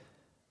healthy. Right.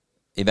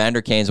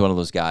 Evander Kane's one of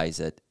those guys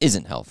that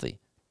isn't healthy.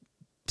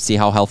 See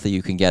how healthy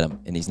you can get him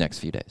in these next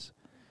few days.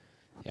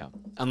 Yeah,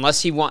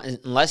 unless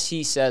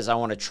he says, I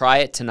want to try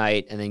it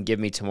tonight and then give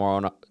me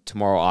tomorrow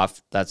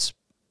off. That's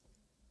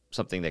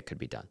something that could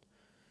be done.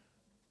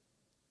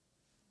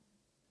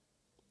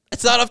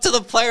 It's not up to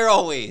the player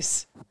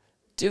always.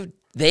 Dude,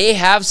 they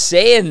have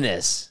say in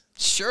this.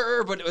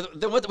 Sure, but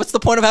what's the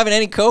point of having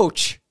any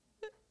coach?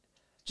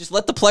 Just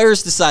let the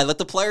players decide. Let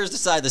the players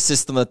decide the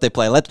system that they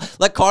play.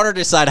 Let Connor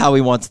decide how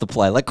he wants to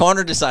play. Let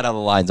Connor decide how the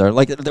lines are.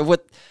 Like,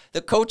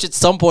 the coach at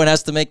some point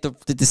has to make the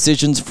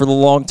decisions for the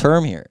long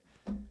term here.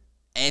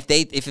 And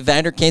if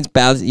Evander Kane's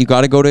bad, you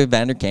got to go to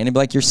Evander Kane and be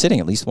like, you're sitting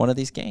at least one of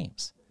these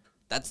games.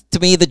 That's, to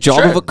me, the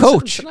job of a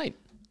coach. Tonight.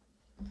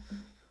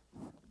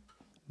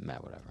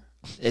 Matt, whatever.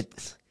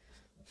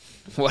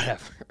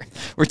 Whatever.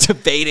 We're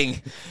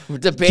debating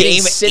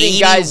game sitting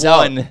guys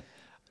out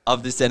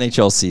of this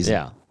NHL season.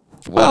 Yeah.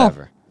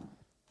 Whatever.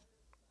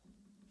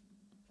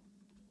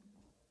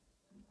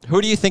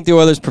 Who do you think the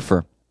Oilers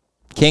prefer?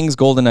 Kings,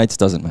 Golden Knights,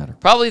 doesn't matter.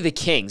 Probably the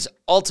Kings.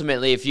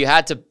 Ultimately, if you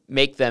had to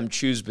make them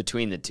choose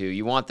between the two,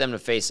 you want them to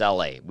face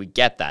LA. We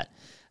get that.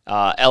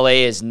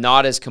 LA is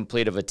not as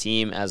complete of a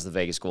team as the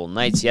Vegas Golden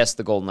Knights. Yes,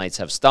 the Golden Knights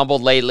have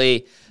stumbled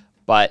lately,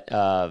 but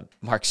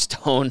Mark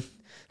Stone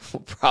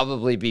will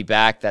probably be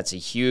back. That's a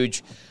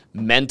huge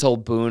mental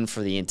boon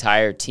for the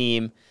entire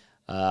team.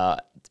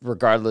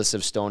 Regardless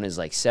if Stone is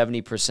like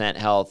 70%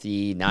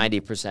 healthy,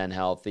 90%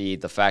 healthy,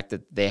 the fact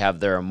that they have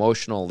their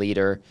emotional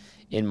leader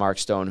in Mark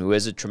Stone, who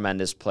is a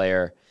tremendous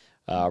player,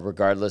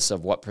 regardless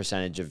of what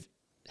percentage of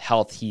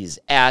health he's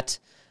at,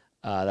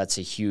 that's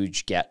a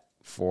huge get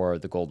for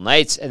the Golden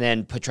Knights. And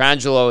then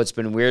Pietrangelo, it's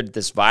been weird,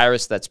 this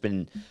virus that's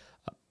been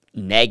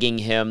nagging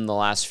him the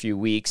last few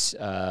weeks.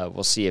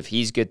 We'll see if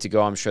he's good to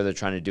go. I'm sure they're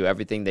trying to do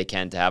everything they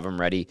can to have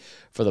him ready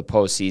for the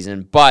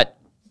postseason. But,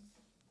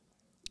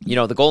 you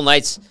know, the Golden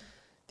Knights,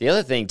 the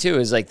other thing, too,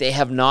 is like they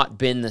have not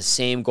been the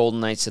same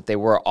Golden Knights that they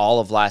were all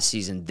of last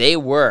season. They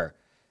were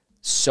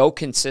so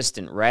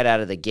consistent right out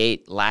of the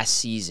gate last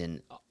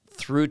season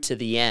through to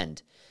the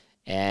end.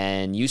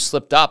 and you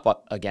slipped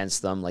up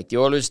against them like the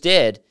Oilers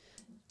did,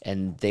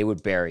 and they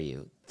would bury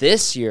you.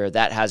 This year,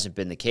 that hasn't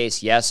been the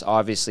case. Yes,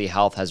 obviously,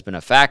 health has been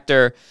a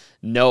factor.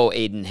 No,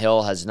 Aiden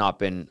Hill has not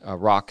been a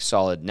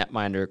rock-solid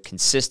netminder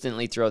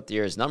consistently throughout the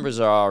year. His numbers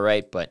are all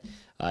right, but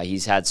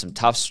he's had some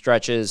tough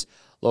stretches.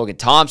 Logan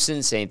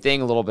Thompson, same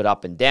thing, a little bit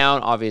up and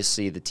down.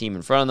 Obviously, the team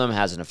in front of them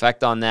has an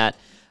effect on that.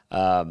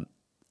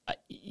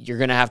 You're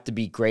going to have to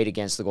be great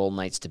against the Golden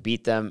Knights to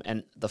beat them,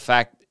 and the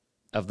fact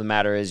of the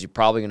matter is you're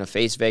probably going to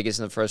face Vegas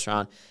in the first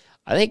round.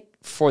 I think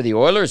for the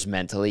Oilers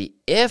mentally,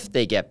 if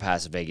they get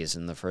past Vegas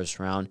in the first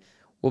round,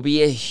 will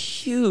be a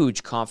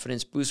huge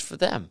confidence boost for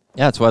them.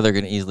 Yeah, that's why they're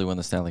going to easily win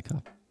the Stanley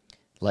Cup.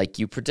 Like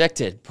you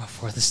predicted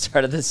before the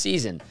start of the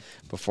season,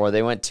 before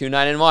they went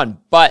 2-9-1.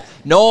 But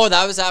no,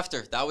 that was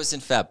after. That was in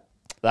Feb.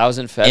 That was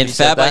in Feb. In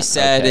Feb, I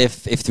said okay.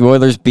 if the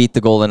Oilers beat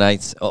the Golden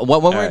Knights,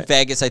 when we're in right.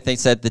 Vegas, I think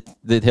said that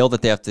the hill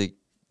that they have to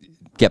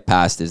get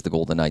past is the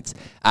Golden Knights.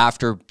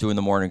 After doing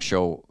the morning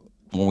show,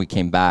 when we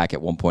came back,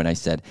 at one point I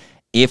said,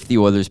 if the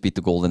Oilers beat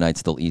the Golden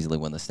Knights, they'll easily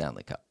win the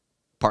Stanley Cup.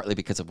 Partly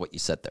because of what you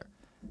said there.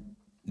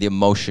 The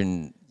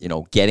emotion,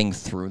 getting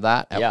through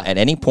that. Yeah. At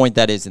any point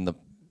that is in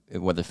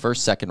whether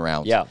first, second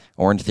rounds, yeah.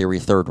 or in theory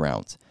third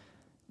rounds,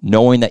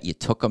 knowing that you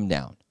took them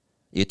down.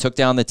 You took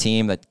down the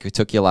team that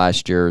took you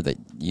last year that,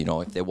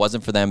 if it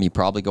wasn't for them, you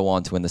probably go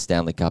on to win the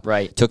Stanley Cup.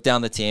 Right. Took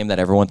down the team that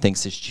everyone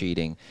thinks is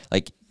cheating.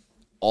 Like,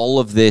 all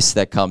of this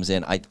that comes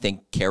in, I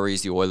think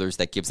carries the Oilers,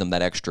 that gives them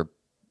that extra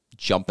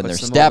jump in their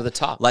step, over the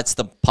top. lets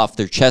them puff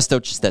their chest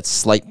out just that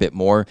slight bit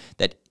more,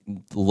 that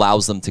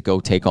allows them to go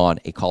take on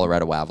a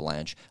Colorado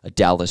Avalanche, a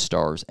Dallas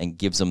Stars, and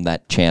gives them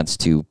that chance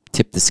to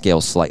tip the scale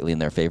slightly in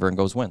their favor and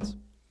wins.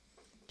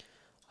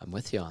 I'm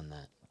with you on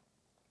that.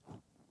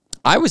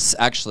 I was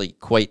actually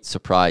quite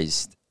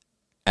surprised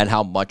at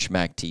how much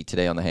Mac T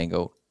today on the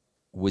Hangout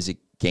was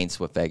against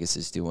what Vegas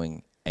is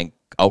doing and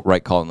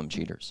outright calling them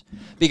cheaters.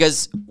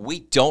 Because we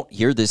don't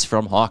hear this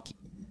from hockey.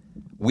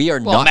 We are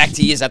not. Mac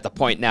T is at the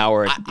point now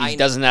where he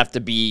doesn't have to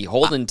be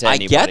holden to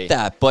anybody. I get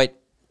that, but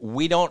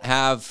we don't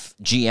have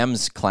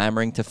GMs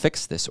clamoring to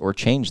fix this or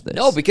change this.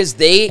 No, because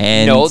they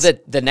know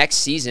that the next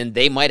season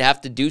they might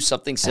have to do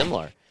something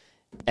similar.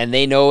 And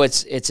they know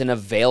it's an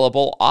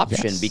available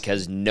option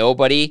because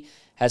nobody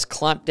has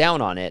clamped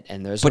down on it,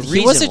 and there's a reason why. But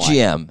he was a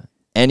GM,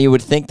 and you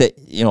would think that,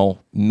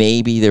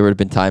 maybe there would have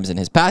been times in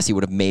his past he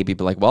would have maybe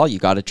been like, well, you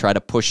got to try to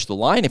push the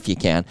line if you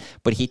can.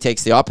 But he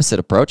takes the opposite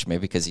approach,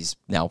 maybe because he's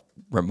now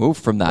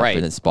removed from that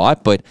in his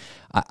spot. But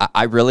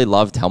I really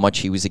loved how much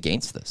he was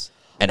against this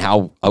and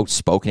how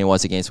outspoken he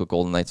was against what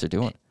Golden Knights are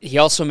doing. He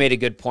also made a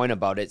good point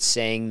about it,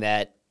 saying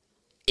that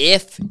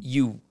if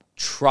you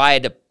try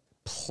to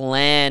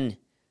plan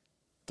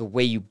the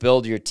way you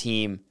build your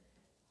team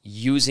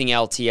using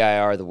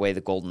LTIR the way the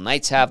Golden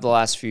Knights have the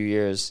last few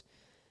years,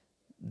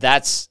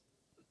 that's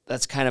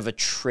kind of a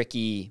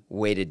tricky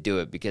way to do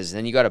it, because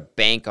then you got to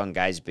bank on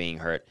guys being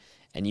hurt,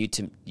 and you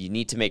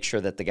need to make sure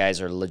that the guys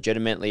are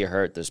legitimately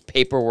hurt. There's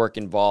paperwork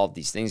involved.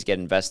 These things get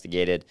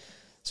investigated.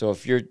 So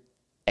if you're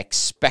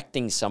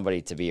expecting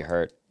somebody to be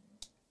hurt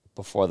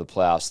before the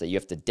playoffs, that you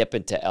have to dip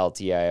into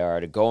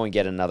LTIR to go and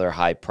get another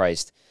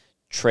high-priced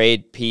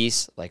trade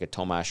piece like a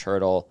Tomas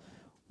Hertl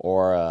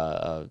or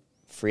a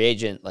free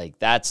agent, like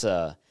that's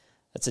a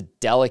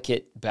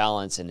delicate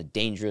balance and a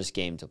dangerous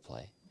game to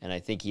play. And I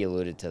think he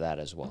alluded to that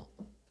as well.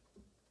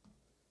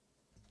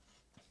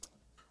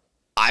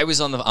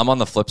 I'm on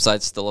the flip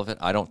side still of it.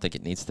 I don't think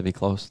it needs to be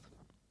closed.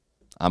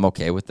 I'm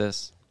okay with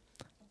this.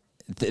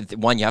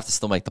 One, you have to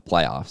still make the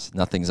playoffs.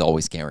 Nothing's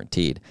always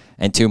guaranteed.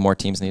 And two, more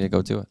teams need to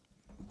go do it.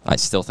 I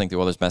still think the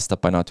Oilers messed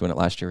up by not doing it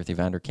last year with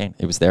Evander Kane.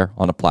 It was there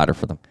on a platter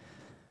for them.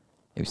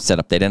 It was set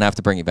up. They didn't have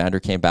to bring Evander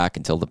Kane back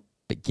until the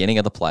beginning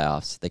of the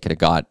playoffs. They could have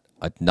got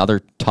another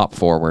top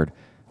forward,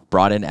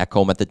 brought in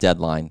Ekholm at the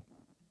deadline,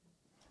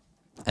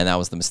 and that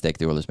was the mistake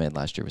the Oilers made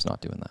last year, was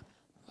not doing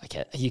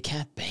that. You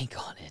can't bank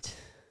on it.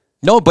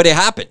 No, but it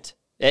happened.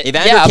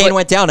 Evander Kane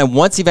went down, and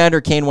once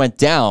Evander Kane went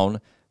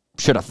down,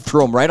 should have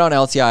threw him right on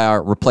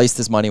LTIR, replaced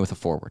his money with a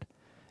forward.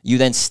 You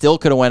then still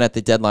could have went at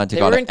the deadline to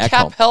go to Ekholm. They were in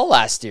cap hell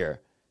last year.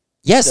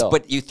 Yes,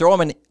 but you throw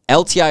him in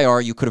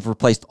LTIR, you could have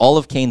replaced all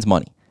of Kane's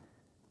money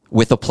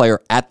with a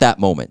player at that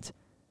moment.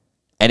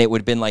 And it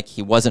would have been like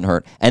he wasn't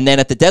hurt. And then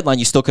at the deadline,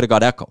 you still could have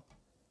got Ekholm.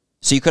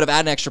 So you could have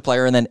added an extra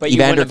player, and then but you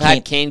wouldn't have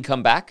had Kane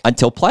come back?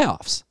 Until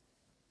playoffs.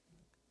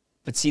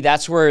 But see,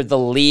 that's where the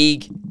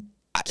league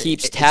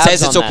keeps tabs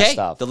says it's on okay. that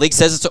stuff. The league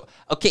says it's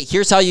okay.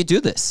 Here's how you do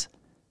this.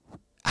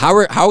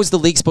 How is the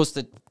league supposed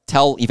to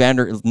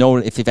know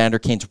if Evander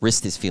Kane's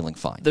wrist is feeling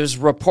fine? There's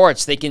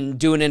reports. They can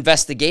do an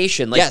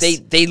investigation. Like yes.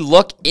 they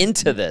look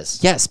into this.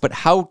 Yes, but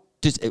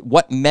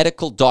what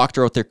medical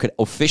doctor out there could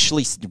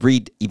officially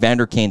read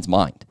Evander Kane's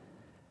mind?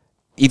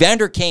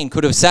 Evander Kane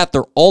could have sat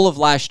there all of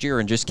last year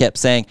and just kept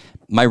saying,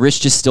 my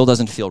wrist just still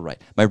doesn't feel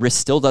right. My wrist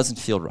still doesn't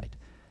feel right.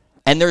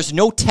 And there's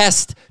no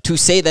test to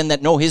say then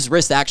that, no, his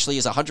wrist actually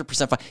is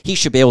 100% fine. He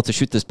should be able to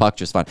shoot this puck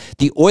just fine.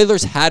 The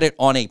Oilers had it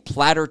on a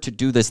platter to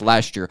do this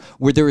last year,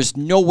 where there is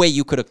no way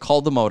you could have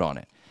called them out on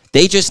it.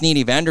 They just need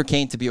Evander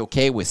Kane to be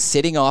okay with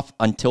sitting off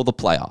until the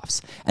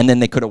playoffs. And then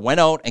they could have went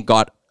out and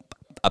got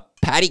a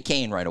Patty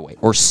Kane right away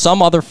or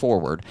some other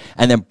forward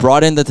and then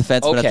brought in the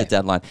defenseman at the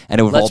deadline, and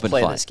it would have all been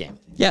fine. Let's play this game.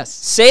 Yes.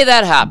 Say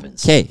that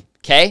happens.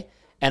 Okay.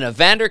 And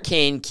Evander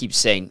Kane keeps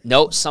saying,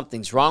 no,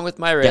 something's wrong with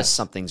my wrist. Yes.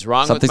 Something's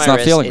wrong Something's with my not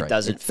wrist. feeling It right.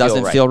 doesn't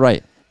It feel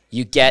right.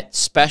 You get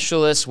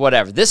specialists,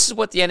 whatever. This is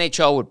what the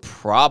NHL would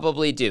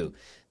probably do.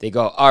 They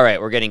go, all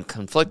right, we're getting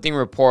conflicting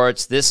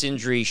reports. This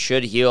injury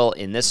should heal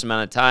in this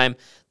amount of time.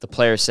 The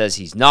player says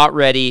he's not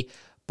ready,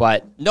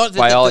 but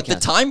the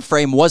time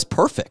frame was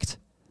perfect.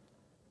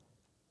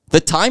 The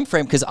time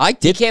frame, because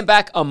He came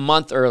back a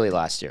month early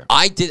last year.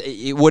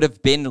 It would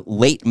have been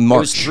late March.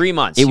 It was 3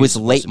 months. It was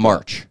late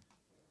March.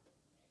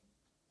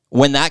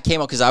 When that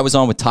came out, because I was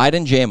on with Tide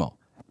and JMO,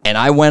 and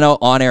I went out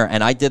on air,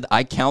 and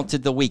I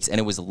counted the weeks, and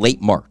it was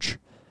late March.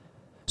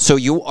 So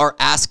you are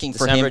asking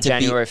for him to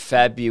January,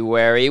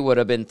 February would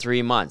have been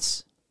 3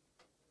 months.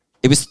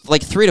 It was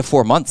like 3 to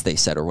 4 months, they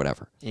said, or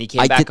whatever. And he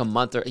came back a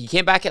month. He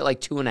came back at like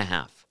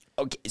 2.5.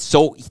 Okay,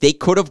 so they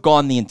could have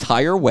gone the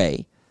entire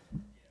way,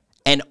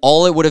 and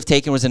all it would have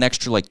taken was an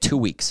extra like 2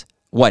 weeks.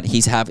 What?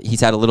 He's had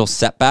a little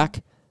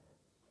setback.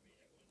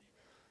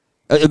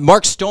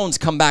 Mark Stone's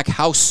come back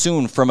how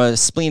soon from a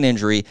spleen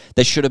injury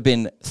that should have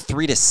been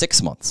 3 to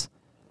 6 months?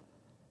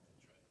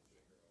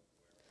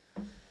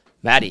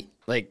 Matty,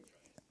 like,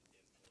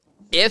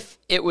 if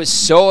it was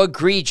so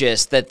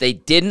egregious that they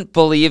didn't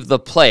believe the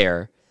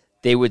player,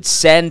 they would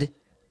send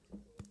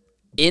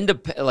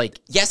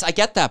yes, I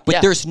get that,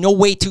 but there's no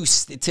way to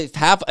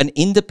have an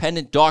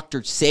independent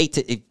doctor say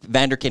to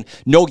Evander Kane,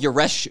 no, your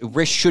wrist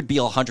should be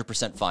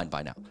 100% fine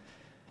by now.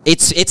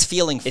 It's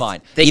feeling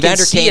fine. They Evander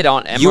can see Kane, it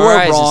on you are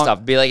MRIs and wrong,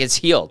 stuff. Be like, it's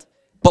healed.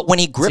 But when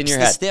he grips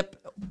the stip,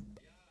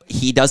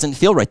 he doesn't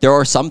feel right. There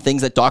are some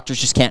things that doctors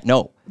just can't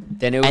know.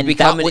 Then it would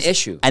become an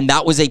issue. And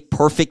that was a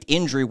perfect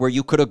injury where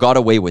you could have got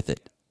away with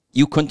it.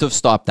 You couldn't have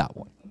stopped that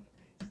one.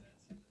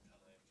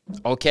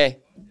 Okay.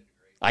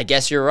 I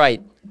guess you're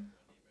right.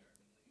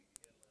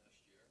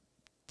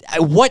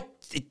 What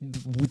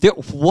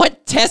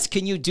test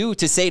can you do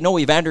to say, no,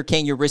 Evander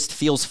Kane, your wrist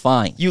feels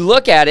fine? You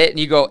look at it and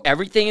you go,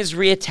 everything is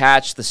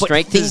reattached. The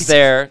strength is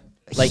there.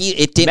 Like,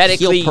 it didn't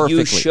medically, heal perfectly.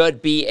 you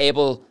should be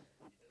able.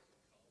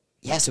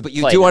 Yes, but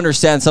you do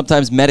understand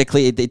sometimes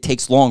medically it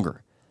takes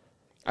longer.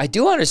 I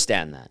do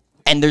understand that.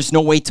 And there's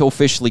no way to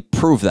officially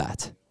prove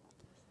that.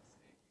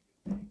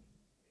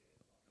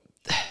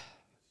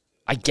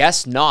 I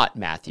guess not,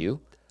 Matthew.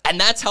 And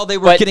that's how they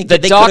were getting. The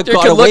doctor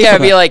could look at it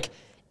and be like,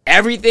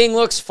 everything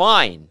looks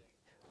fine.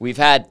 We've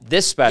had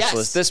this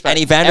specialist, this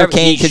specialist. And Evander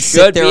Kane could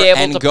sit there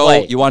and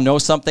go, you want to know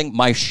something?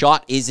 My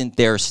shot isn't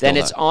there still. Then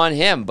it's on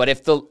him. But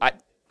if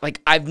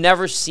I've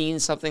never seen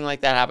something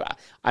like that happen.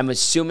 I'm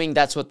assuming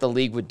that's what the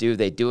league would do.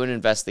 They do an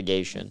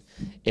investigation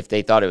if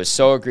they thought it was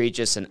so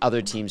egregious and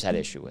other teams had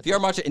issue with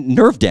it.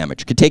 Nerve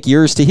damage could take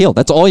years to heal.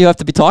 That's all you have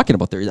to be talking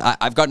about there.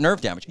 I've got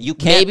nerve damage. You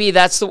can't. Maybe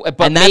that's the.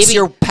 But and that's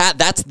your path.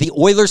 That's the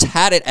Oilers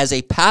had it as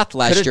a path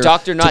last year. Could a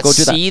doctor not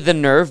see the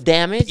nerve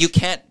damage? You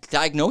can't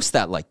diagnose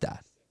that like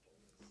that.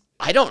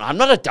 I'm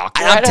not a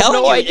doctor. I'm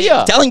telling no idea.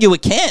 I'm telling you,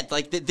 it can't.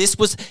 Like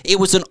it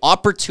was an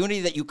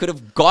opportunity that you could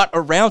have got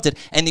around it,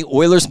 and the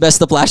Oilers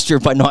messed up last year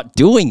by not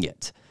doing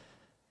it.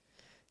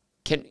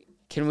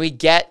 Can we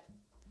get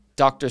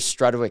Dr.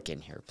 Strudwick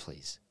in here,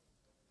 please?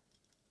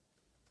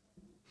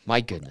 My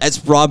goodness.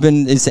 As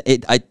Robin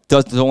I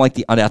don't like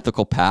the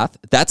unethical path.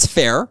 That's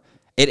fair.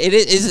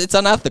 It's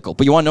unethical.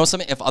 But you want to know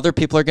something? If other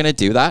people are going to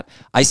do that,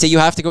 I say you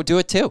have to go do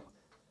it too.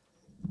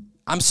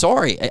 I'm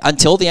sorry.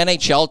 Until the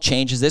NHL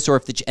changes this, or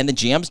if the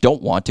GMs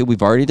don't want to,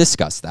 we've already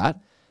discussed that,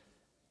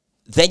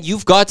 then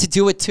you've got to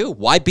do it too.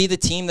 Why be the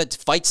team that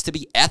fights to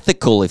be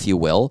ethical, if you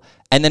will,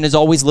 and then is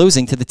always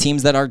losing to the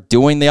teams that are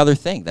doing the other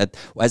thing? That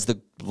as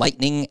the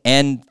Lightning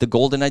and the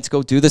Golden Knights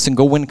go do this and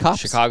go win cups.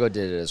 Chicago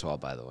did it as well,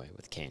 by the way,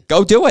 with Kane.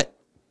 Go do it.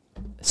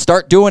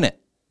 Start doing it.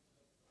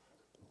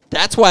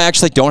 That's why I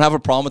actually don't have a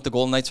problem with the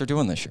Golden Knights are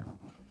doing this year.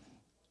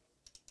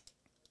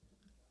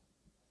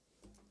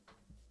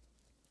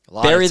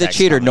 Bury the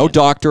cheater. No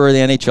doctor or the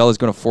NHL is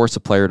going to force a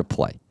player to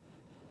play.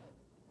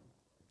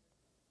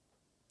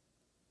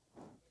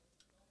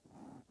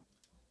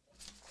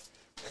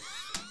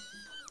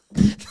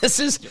 This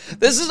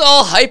is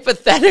all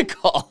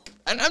hypothetical.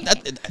 And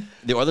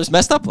the Oilers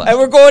messed up last And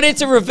we're going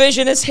into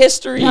revisionist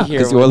history here.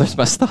 Because the Oilers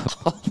messed up.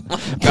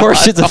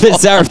 Portions of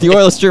this hour of the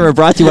Oilers Stream are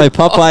brought to you by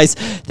Popeyes.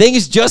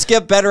 Things just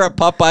get better at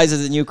Popeyes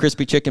as the new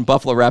crispy chicken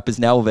buffalo wrap is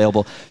now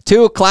available.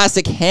 2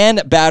 classic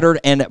hand-battered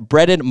and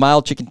breaded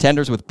mild chicken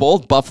tenders with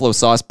bold buffalo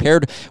sauce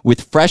paired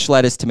with fresh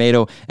lettuce,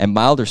 tomato, and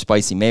milder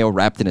spicy mayo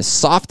wrapped in a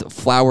soft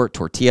flour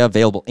tortilla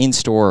available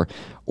in-store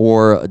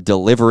or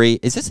delivery.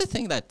 Is this a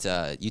thing that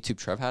YouTube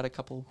Trev had a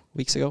couple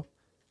weeks ago?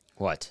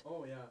 What?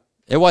 Oh, yeah.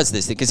 It was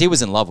this thing because he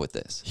was in love with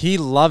this. He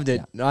loved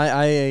it. Yeah.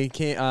 I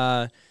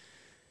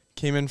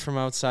came in from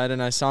outside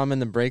and I saw him in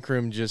the break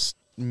room just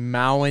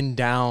mowing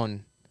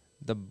down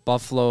the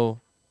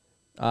buffalo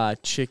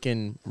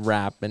chicken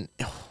wrap, and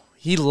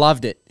he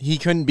loved it. He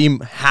couldn't be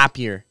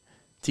happier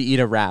to eat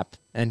a wrap.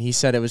 and he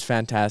said it was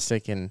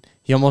fantastic, and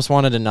he almost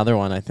wanted another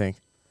one, I think.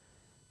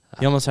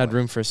 He almost had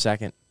room for a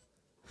second.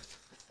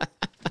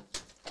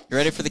 You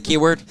ready for the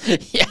keyword?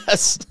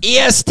 Yes.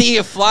 EST,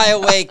 a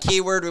flyaway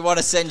keyword. We want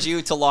to send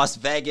you to Las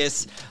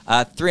Vegas.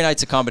 3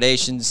 nights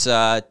accommodations,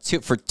 two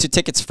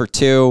tickets for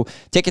 2,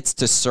 tickets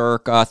to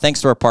Cirque.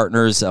 Thanks to our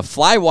partners,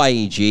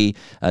 FlyYEG,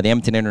 the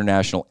Edmonton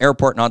International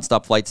Airport,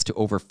 nonstop flights to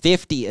over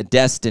 50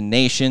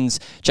 destinations.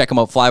 Check them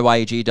out,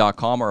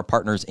 flyyeg.com. Our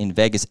partners in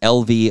Vegas,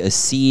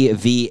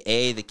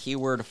 LVCVA. The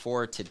keyword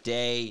for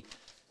today,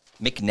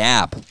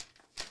 McNabb.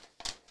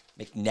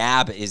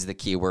 McNabb is the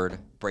keyword.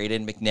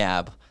 Braden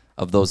McNabb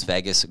of those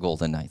Vegas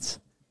Golden Knights.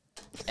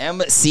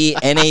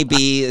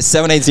 MCNAB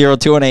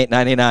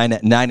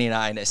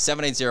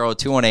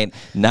 780-218-9999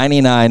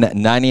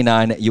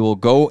 780-218-9999. You will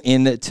go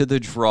into the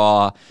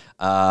draw.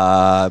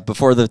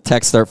 Before the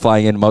texts start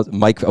flying in,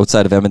 Mike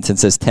outside of Edmonton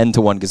says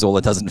 10-1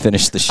 Gazzola doesn't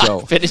finish the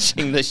show. I'm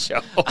finishing the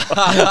show.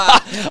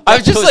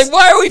 I'm just like,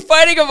 why are we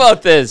fighting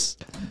about this?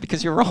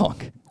 Because you're wrong.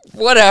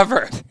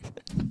 Whatever.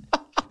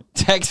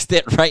 Text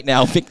it right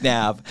now,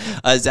 McNabb.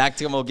 Zach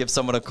Tim will give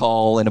someone a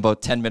call in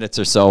about 10 minutes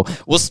or so.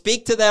 We'll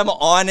speak to them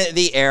on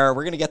the air.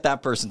 We're going to get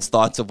that person's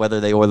thoughts of whether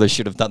the Oilers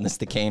should have done this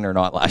to Kane or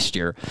not last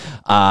year.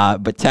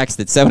 But text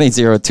it,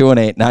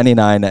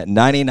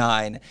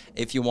 780-218-9999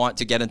 if you want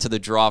to get into the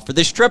draw for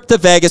this trip to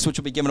Vegas, which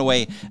will be given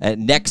away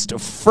next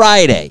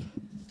Friday.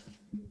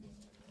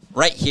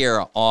 Right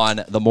here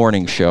on the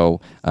morning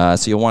show. So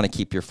you'll want to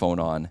keep your phone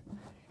on.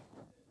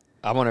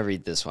 I want to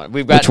read this one.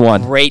 We've got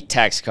great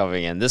text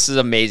coming in. This is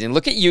amazing.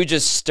 Look at you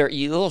just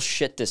you little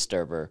shit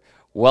disturber.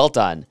 Well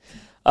done.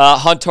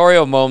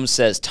 Hontorio Momes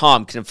says,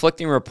 Tom,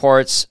 conflicting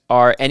reports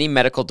are any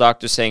medical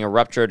doctor saying a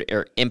ruptured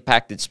or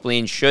impacted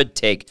spleen should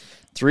take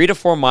 3 to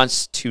 4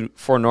 months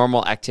for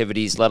normal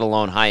activities, let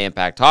alone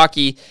high-impact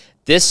hockey.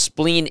 This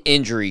spleen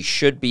injury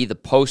should be the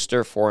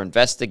poster for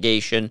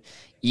investigation.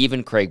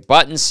 Even Craig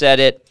Button said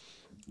it.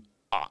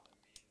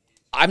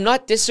 I'm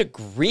not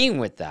disagreeing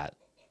with that.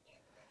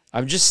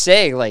 I'm just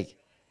saying, like,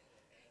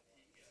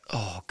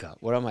 oh, God,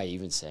 what am I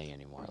even saying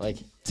anymore? Like,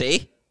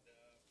 see?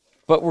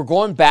 But we're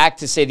going back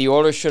to say the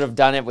Oilers should have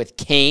done it with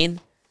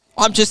Kane.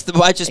 I just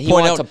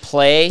point out to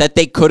play. that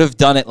they could have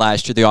done it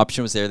last year. The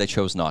option was there. They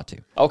chose not to.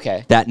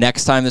 Okay. That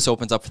next time this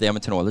opens up for the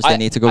Edmonton Oilers, they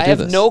need to go do this.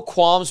 I have no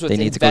qualms with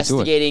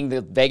investigating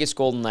the Vegas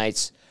Golden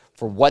Knights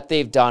for what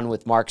they've done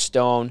with Mark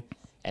Stone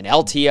and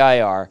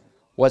LTIR.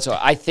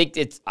 I think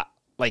it's,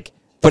 like,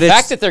 the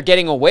fact that they're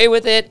getting away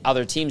with it,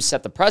 other teams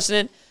set the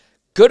precedent.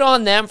 Good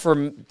on them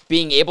for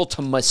being able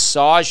to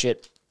massage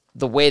it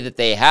the way that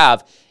they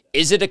have.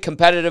 Is it a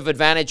competitive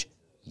advantage?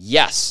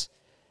 Yes.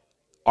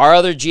 Are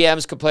other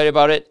GMs complaining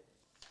about it?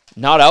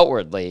 Not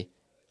outwardly.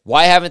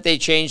 Why haven't they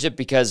changed it?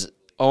 Because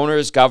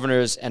owners,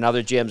 governors, and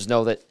other GMs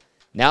know that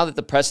now that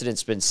the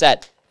precedent's been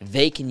set,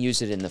 they can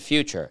use it in the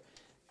future.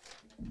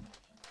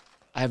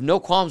 I have no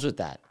qualms with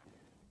that.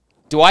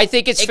 Do I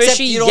think it's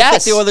fishy? You don't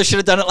yes. think the Oilers should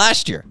have done it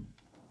last year?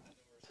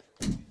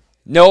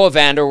 No,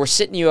 Evander, we're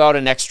sitting you out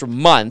an extra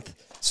month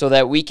so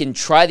that we can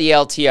try the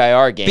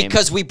LTIR game.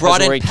 Because we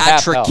brought in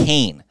Patrick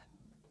Kane.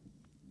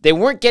 They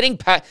weren't getting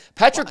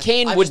Patrick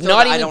Kane would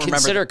not even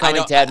consider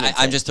coming to Edmonton.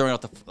 I'm just throwing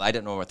out I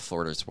didn't know what the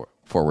forwards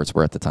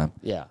were at the time.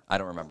 Yeah. I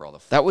don't remember all the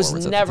that forwards. That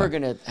was never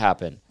going to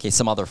happen. Okay,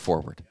 some other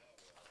forward.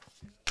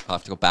 I'll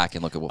have to go back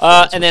and look at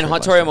what and then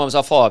Hontorio Moms,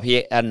 I'll follow up.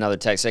 He had another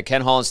text. Said,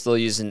 Ken Holland's still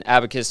using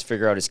abacus to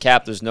figure out his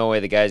cap. There's no way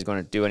the guy's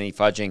going to do any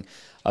fudging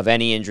of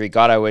any injury.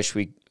 God, I wish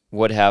we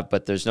would have,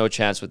 but there's no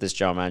chance with this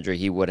general manager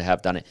he would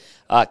have done it.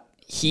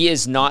 He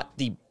is not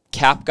the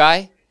cap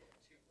guy.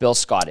 Bill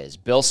Scott is.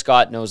 Bill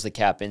Scott knows the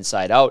cap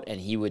inside out, and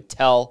he would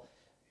tell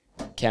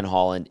Ken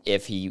Holland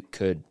if he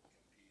could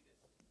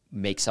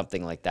make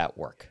something like that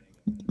work.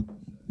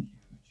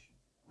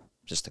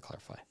 Just to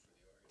clarify.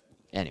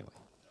 Anyway.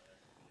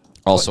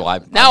 Also,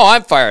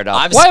 I'm fired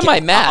up. Why am I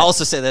mad? I'll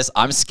also say this.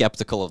 I'm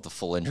skeptical of the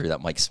full injury that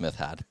Mike Smith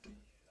had.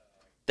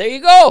 There you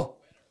go.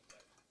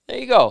 There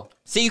you go.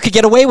 See, you could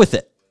get away with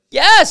it.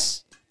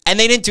 Yes. And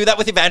they didn't do that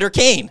with Evander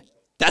Kane.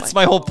 That's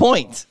my whole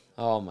point.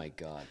 Oh, my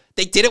God.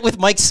 They did it with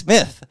Mike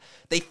Smith.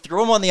 They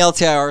threw him on the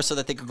LTIR so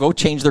that they could go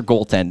change their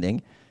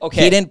goaltending.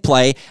 Okay. He didn't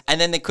play,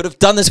 and then they could have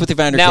done this with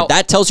Evander Kane.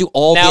 That tells you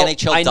all the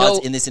NHL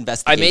does in this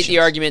investigation. I made the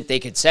argument they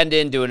could send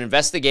in, do an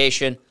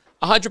investigation.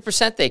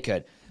 100% they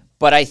could.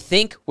 But I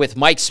think with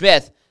Mike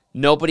Smith,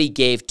 nobody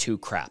gave 2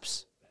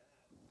 craps.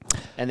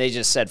 And they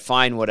just said,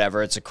 fine,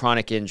 whatever. It's a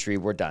chronic injury.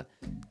 We're done.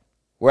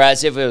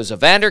 Whereas if it was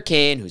Evander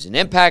Kane, who's an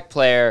impact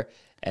player,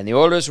 and the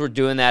Oilers were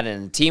doing that,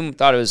 and the team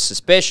thought it was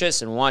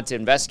suspicious and wanted to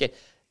investigate,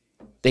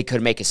 they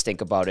could make a stink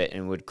about it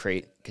and would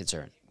create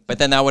concern. But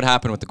then that would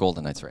happen with the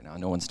Golden Knights right now.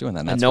 No one's doing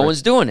that. And no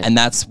one's doing it. And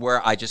that's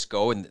where I just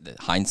go in the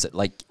hindsight.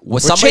 Like, we're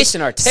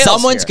chasing our tails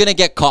someone's going to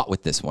get caught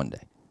with this one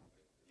day.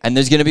 And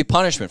there's going to be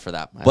punishment for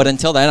that. But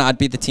until then, I'd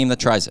be the team that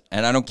tries it.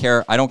 And I don't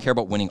care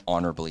about winning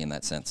honorably in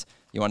that sense.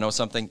 You want to know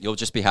something? You'll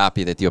just be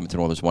happy that the Edmonton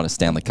Oilers won a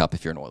Stanley Cup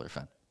if you're an Oilers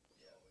fan.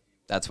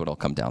 That's what it'll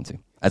come down to,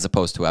 as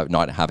opposed to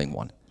not having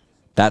one.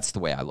 That's the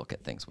way I look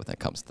at things when it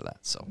comes to that.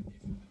 So,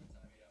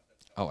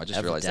 I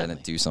just realized I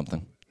didn't do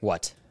something.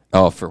 What?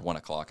 Oh, for 1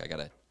 o'clock.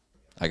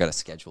 I gotta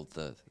schedule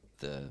the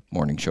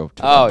morning show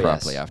to run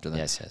properly after that.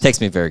 Yes. Takes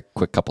me a very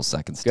quick couple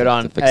seconds. Good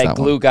on. To fix that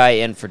glue one. guy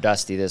in for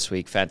Dusty this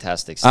week.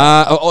 Fantastic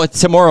stuff.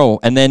 It's tomorrow,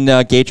 and then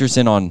Gager's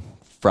in on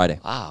Friday.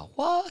 Wow,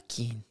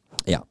 walking.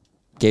 Yeah,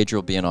 Gager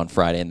will be in on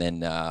Friday, and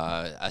then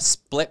a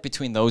split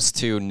between those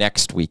two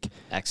next week.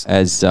 Excellent.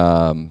 As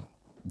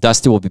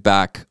Dusty will be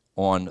back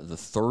on the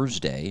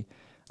Thursday,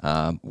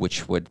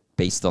 which would,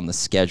 based on the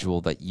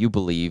schedule that you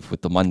believe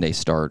with the Monday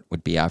start,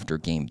 would be after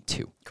Game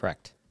 2.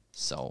 Correct.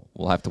 So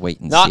we'll have to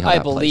wait and Not see how I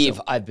that plays believe,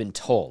 out. I've been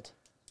told.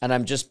 And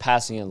I'm just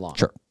passing it along.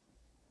 Sure.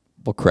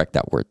 We'll correct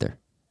that word there.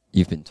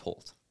 You've been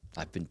told.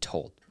 I've been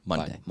told.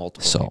 Monday. By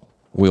multiple So people.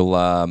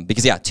 we'll,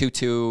 because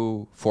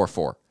 2-2,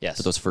 4-4. Yes.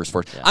 For those first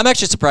four. Yeah. I'm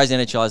actually surprised the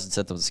NHL hasn't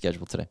sent them the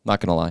schedule today. Not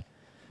going to lie.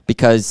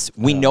 Because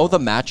we know the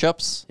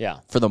matchups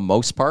for the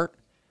most part.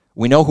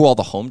 We know who all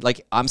the home,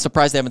 I'm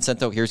surprised they haven't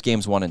sent out, here's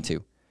games 1 and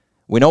 2.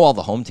 We know all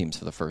the home teams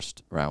for the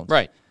first round.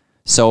 Right.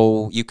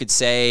 So you could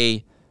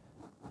say,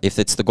 if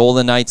it's the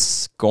Golden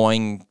Knights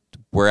going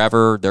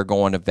wherever, they're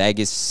going to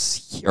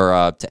Vegas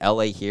or to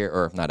LA here,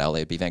 or not LA,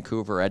 it'd be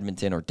Vancouver,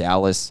 Edmonton, or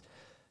Dallas.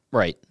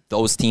 Right.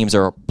 Those teams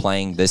are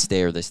playing this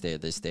day or this day or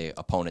this day,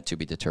 opponent to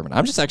be determined.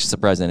 I'm just actually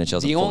surprised the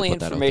NHL's The only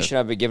information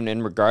I've been given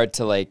in regard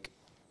to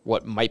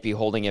what might be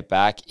holding it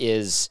back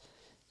is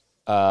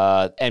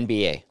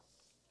NBA.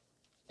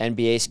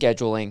 NBA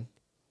scheduling,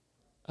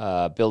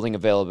 building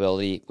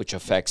availability, which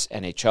affects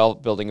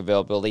NHL building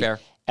availability. Fair.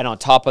 And on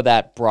top of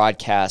that,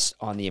 broadcast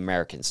on the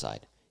American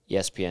side,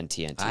 ESPN,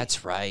 TNT.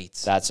 That's right.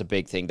 That's a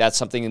big thing. That's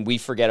something we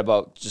forget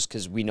about just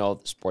because we know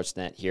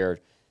Sportsnet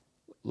here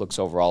looks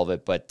over all of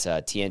it. But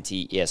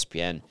TNT,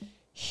 ESPN,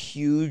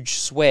 huge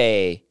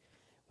sway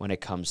when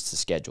it comes to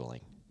scheduling.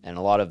 And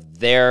a lot of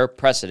their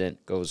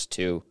precedent goes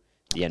to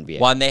the NBA.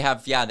 Well, and they've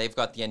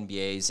got the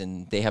NBAs,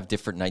 and they have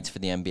different nights for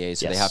the NBA,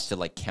 so they have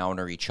to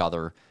counter each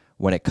other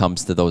when it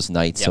comes to those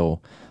nights. Yep.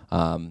 So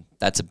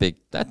that's a big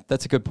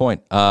that's a good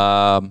point.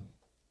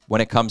 When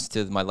it comes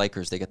to my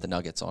Lakers, they get the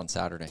Nuggets on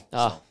Saturday.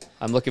 Oh,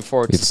 I'm looking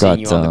forward to seeing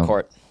you on the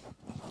court.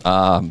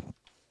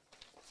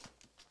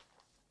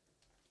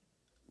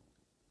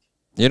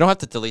 You don't have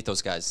to delete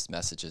those guys'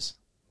 messages.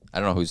 I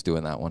don't know who's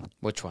doing that one.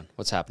 Which one?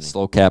 What's happening?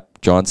 Slow Cap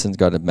Johnson's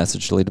got a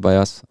message deleted by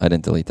us. I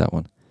didn't delete that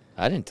one.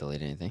 I didn't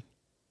delete anything.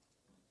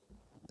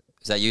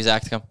 Is that you,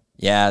 Zacticum?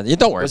 Yeah, you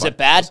don't worry. Was it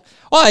bad?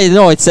 Well,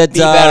 no, it said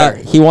better.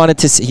 he wanted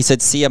to. He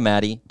said, "See ya,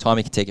 Maddie.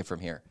 Tommy can take it from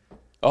here."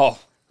 Oh,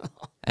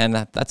 and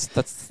that's.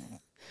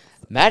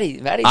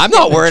 Maddie. I'm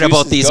not worried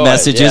about these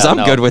messages.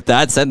 I'm good with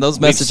that. Send those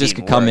messages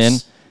could come in.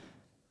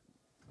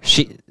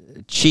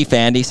 Chief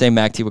Andy saying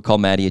Mac T would call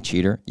Maddie a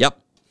cheater. Yep.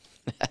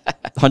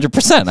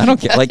 100%. I don't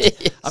care.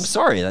 Yes. I'm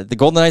sorry. The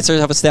Golden Knights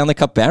have a Stanley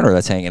Cup banner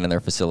that's hanging in their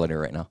facility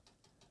right now.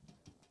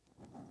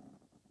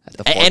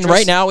 And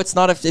right now, it's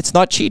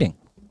not cheating.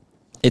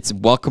 It's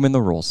welcoming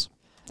the rules.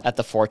 At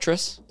the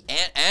Fortress?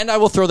 And I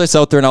will throw this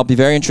out there, and I'll be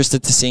very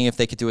interested to seeing if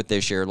they could do it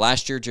this year.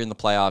 Last year during the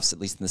playoffs, at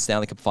least in the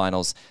Stanley Cup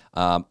Finals,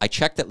 I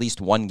checked at least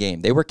one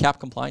game. They were cap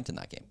compliant in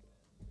that game.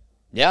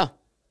 Yeah.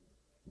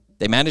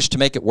 They managed to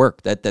make it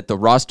work. That the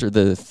roster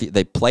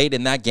they played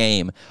in that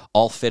game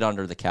all fit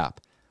under the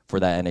cap for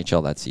that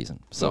NHL that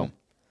season. So,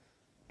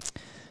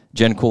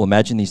 Jen Cool,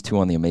 imagine these two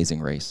on The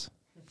Amazing Race.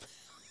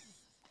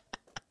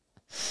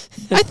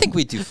 I think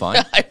we'd do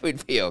fine. I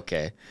would be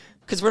okay.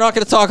 Because we're not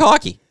going to talk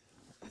hockey.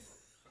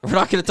 We're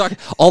not going to talk.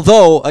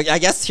 Although, I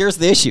guess here's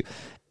the issue.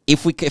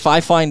 If I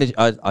find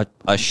a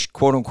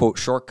quote-unquote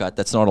shortcut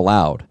that's not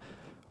allowed,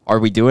 are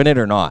we doing it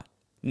or not?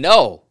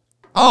 No.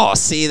 Oh,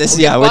 see, this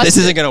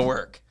isn't going to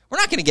work. We're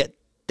not going to get...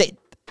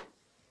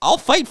 I'll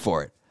fight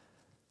for it.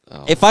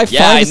 Oh. If I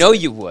I know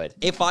you would.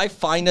 If I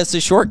find us a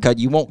shortcut,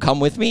 you won't come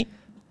with me?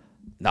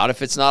 Not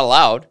if it's not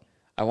allowed.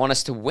 I want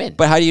us to win.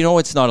 But how do you know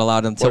it's not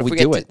allowed until we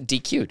do it?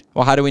 DQ'd.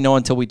 Well, how do we know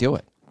until we do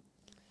it?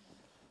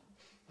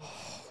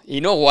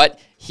 You know what?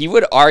 He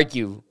would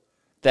argue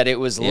that it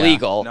was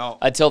legal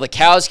until the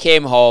cows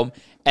came home,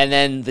 and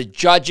then the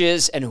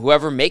judges and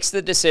whoever makes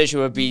the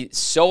decision would be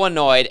so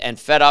annoyed and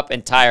fed up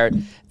and tired,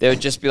 they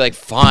would just be like,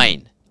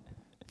 fine.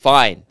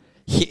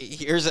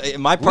 Here's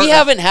my partner. We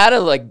haven't had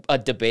a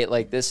debate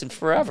like this in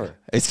forever.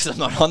 It's because I'm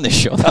not on this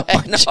show that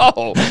much.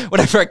 No.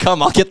 Whenever I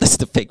come, I'll get this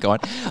debate going.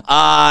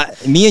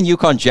 Me and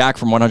Yukon Jack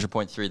from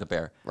 100.3 The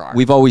Bear,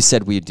 we've always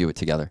said we'd do it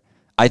together.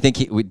 I think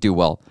he would do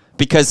well.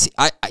 Because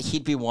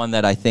he'd be one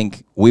that I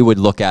think we would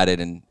look at it,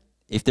 and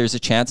if there's a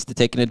chance to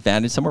take an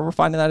advantage somewhere, we're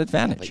finding that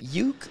advantage.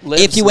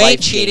 If you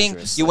ain't cheating,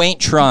 you ain't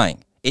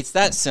trying. It's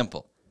that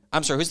simple.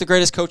 I'm sorry, who's the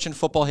greatest coach in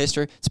football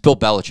history? It's Bill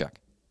Belichick.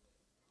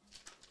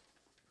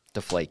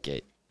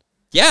 Deflategate.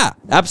 Yeah,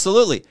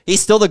 absolutely.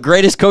 He's still the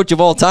greatest coach of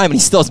all time, and he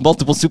still has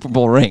multiple Super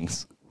Bowl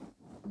rings.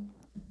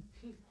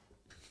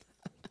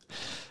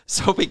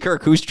 Soapy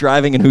Kirk, who's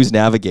driving and who's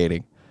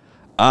navigating?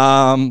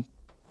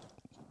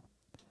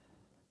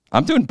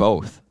 I'm doing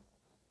both.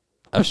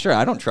 I'm sure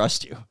I don't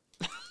trust you.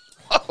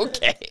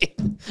 Okay.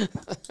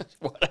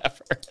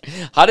 Whatever.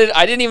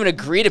 I didn't even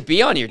agree to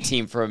be on your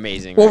team for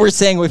Amazing. Well, we're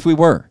saying if we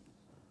were.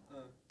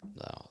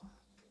 No.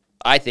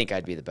 I think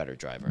I'd be the better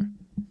driver.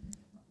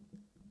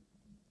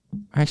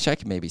 Actually, I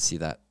can maybe see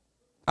that.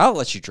 I'll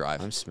let you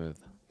drive. I'm smooth.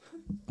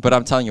 But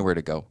I'm telling you where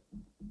to go.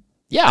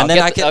 Yeah, and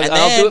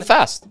I'll do it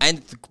fast. And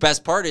the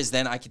best part is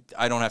then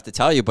I don't have to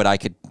tell you, but I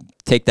could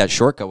take that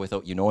shortcut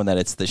without you knowing that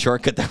it's the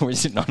shortcut that we're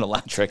not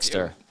allowed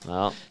Trickster.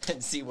 Well,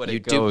 and see what you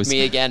it goes. duped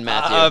me again,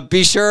 Matthew.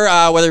 Be sure,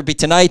 whether it be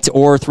tonight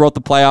or throughout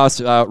the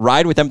playoffs,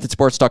 ride with Edmonton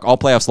Sports Talk all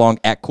playoffs long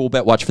at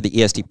CoolBet. Watch for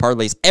the EST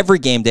parlays every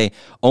game day,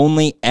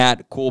 only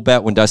at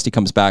CoolBet. When Dusty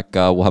comes back,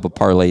 we'll have a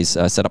parlays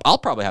set up. I'll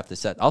probably have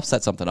to I'll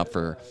set something up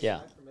for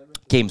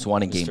games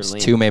 1 and games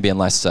 2, maybe,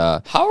 unless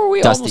how are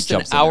we Dusty almost an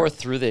jumps in hour there.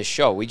 through this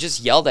show? We just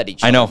yelled at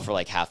each other for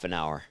like half an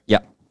hour. Yeah.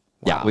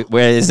 Wow. Yeah,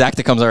 where Zach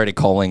comes already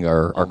calling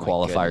our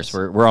qualifiers.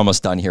 Goodness. We're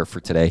almost done here for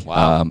today.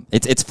 Wow.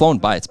 It's flown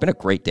by. It's been a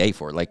great day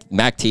for it. Like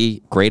Mac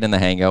T, great in the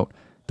hangout.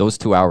 Those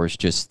 2 hours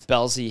just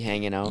Belsey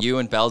hanging out. You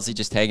and Belsey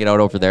just hanging out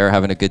over there,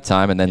 having a good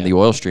time, and then the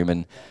oil stream.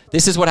 And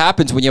this is what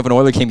happens when you have an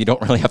Oiler game you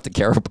don't really have to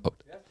care about.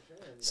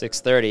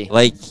 6:30.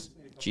 Like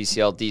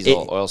GCL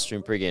Diesel Oil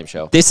Stream pregame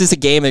show. This is a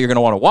game that you're going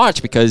to want to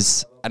watch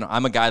because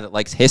I'm a guy that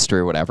likes history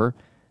or whatever.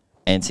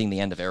 And seeing the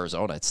end of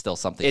Arizona, it's still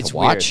something to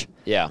watch.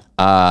 Weird.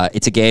 Yeah.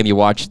 It's a game you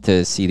watch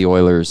to see the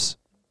Oilers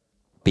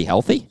be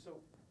healthy.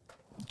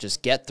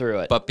 Just get through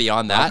it. But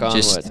beyond that,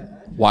 just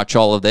watch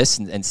all of this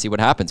and see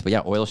what happens. But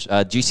yeah,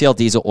 GCL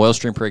Diesel Oil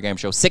Stream pregame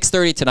show,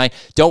 6:30 tonight.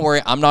 Don't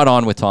worry, I'm not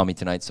on with Tommy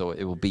tonight, so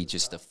it will be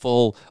just a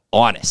full,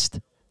 honest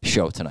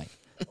show tonight.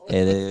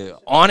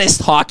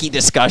 Honest hockey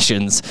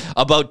discussions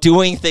about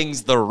doing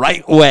things the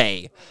right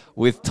way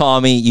with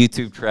Tommy,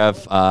 YouTube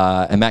Trev,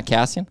 and Matt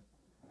Cassian.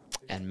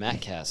 And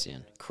Matt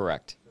Cassian,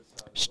 correct.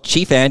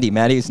 Chief Andy,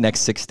 Matty's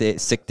next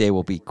sick day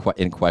will be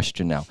in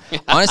question now.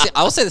 Honestly,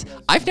 I will say this: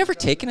 I've never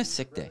taken a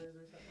sick day.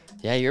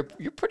 Yeah, you're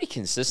pretty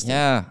consistent.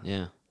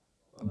 Yeah.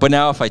 But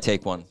now, if I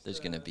take one, there's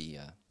going to be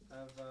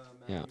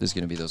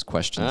those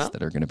questions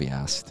that are going to be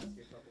asked.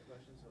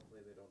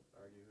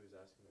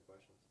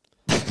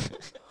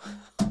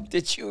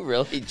 Did you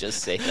really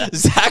just say that?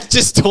 Zach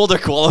just told a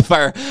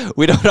qualifier.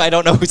 I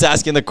don't know who's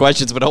asking the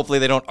questions, but hopefully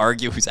they don't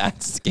argue who's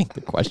asking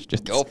the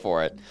questions. Go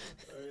for it.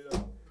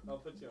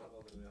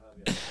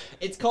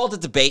 It's called a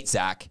debate,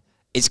 Zach.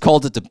 It's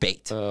called a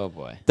debate. Oh,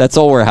 boy. That's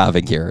all we're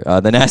having here.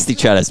 The nasty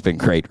chat has been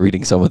great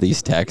reading some of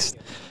these texts.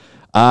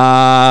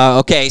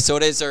 Okay, so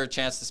it is our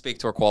chance to speak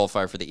to our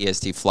qualifier for the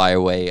EST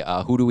Flyaway.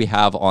 Who do we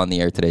have on the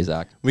air today,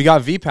 Zach? We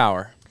got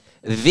V-Power.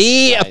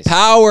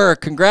 V-Power,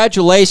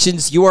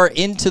 congratulations. You are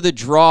into the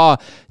draw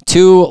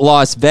to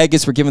Las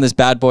Vegas. We're giving this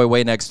bad boy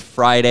away next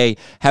Friday.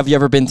 Have you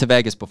ever been to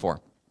Vegas before?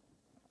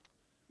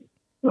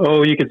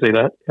 Oh, you could say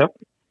that. Yep.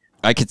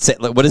 I could say,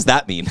 what does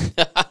that mean?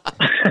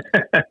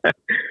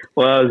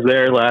 Well, I was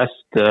there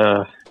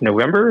last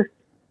November,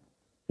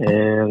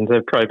 and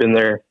I've probably been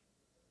there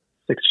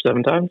 6 or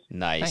 7 times.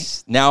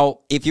 Nice. Now,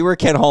 if you were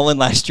Ken Holland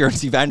last year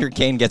and Evander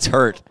Kane gets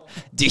hurt,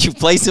 do you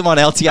place him on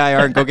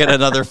LTIR and go get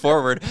another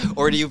forward,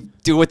 or do you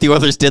do what the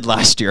Oilers did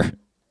last year?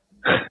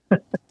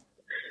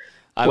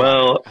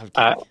 Well,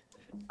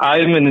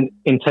 I'm an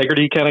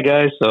integrity kind of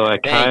guy, so I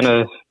kind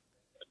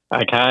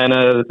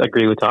of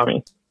agree with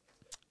Tommy.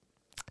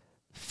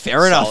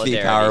 Fair enough,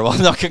 V-Power. Well,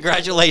 no,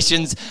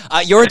 congratulations.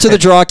 You're into the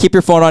draw. Keep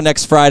your phone on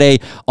next Friday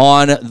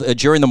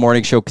during the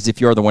morning show, because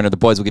if you're the winner, the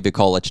boys will give you a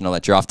call, let you know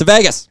that you're off to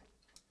Vegas.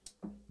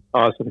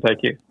 Awesome.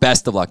 Thank you.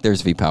 Best of luck.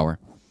 There's V-Power.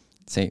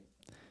 See,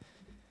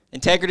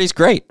 integrity's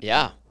great.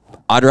 Yeah.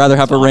 I'd rather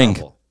have a ring.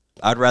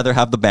 I'd rather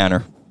have the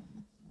banner.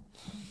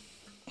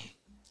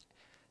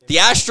 The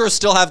Astros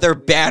still have their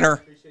banner.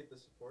 Appreciate the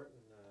support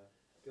and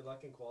good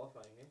luck in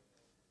qualifying.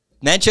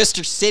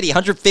 Manchester City,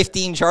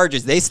 115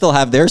 charges. They still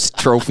have their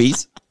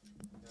trophies.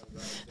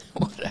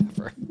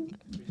 Whatever.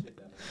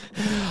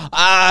 Do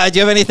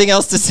you have anything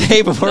else to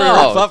say before we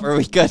wrap up? Or are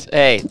we good?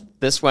 Hey,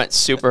 this went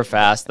super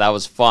fast. That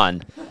was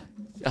fun.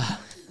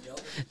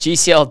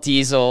 GCL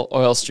Diesel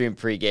Oil Stream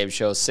pregame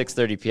show,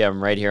 6:30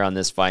 p.m. right here on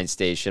this fine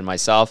station.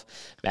 Myself,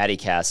 Matty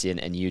Cassian,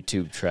 and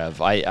YouTube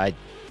Trev. I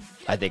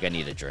think I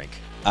need a drink.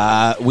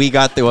 We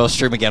got the oil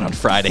stream again on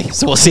Friday,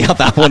 so we'll see how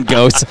that one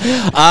goes.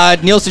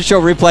 Nielsen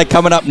Show replay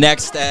coming up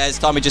next. As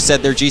Tommy just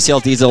said, their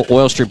GCL Diesel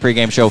Oil Stream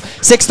pregame show,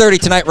 6:30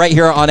 tonight right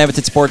here on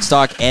Edmonton Sports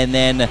Talk. And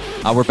then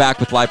we're back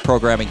with live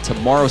programming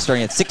tomorrow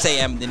starting at 6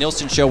 a.m. The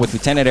Nielsen Show with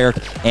Lieutenant Eric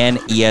and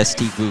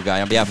EST Glue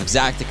Guy. On behalf of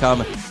Zach to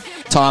come,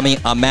 Tommy,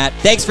 I'm Matt.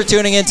 Thanks for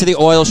tuning in to the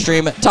oil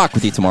stream. Talk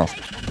with you tomorrow.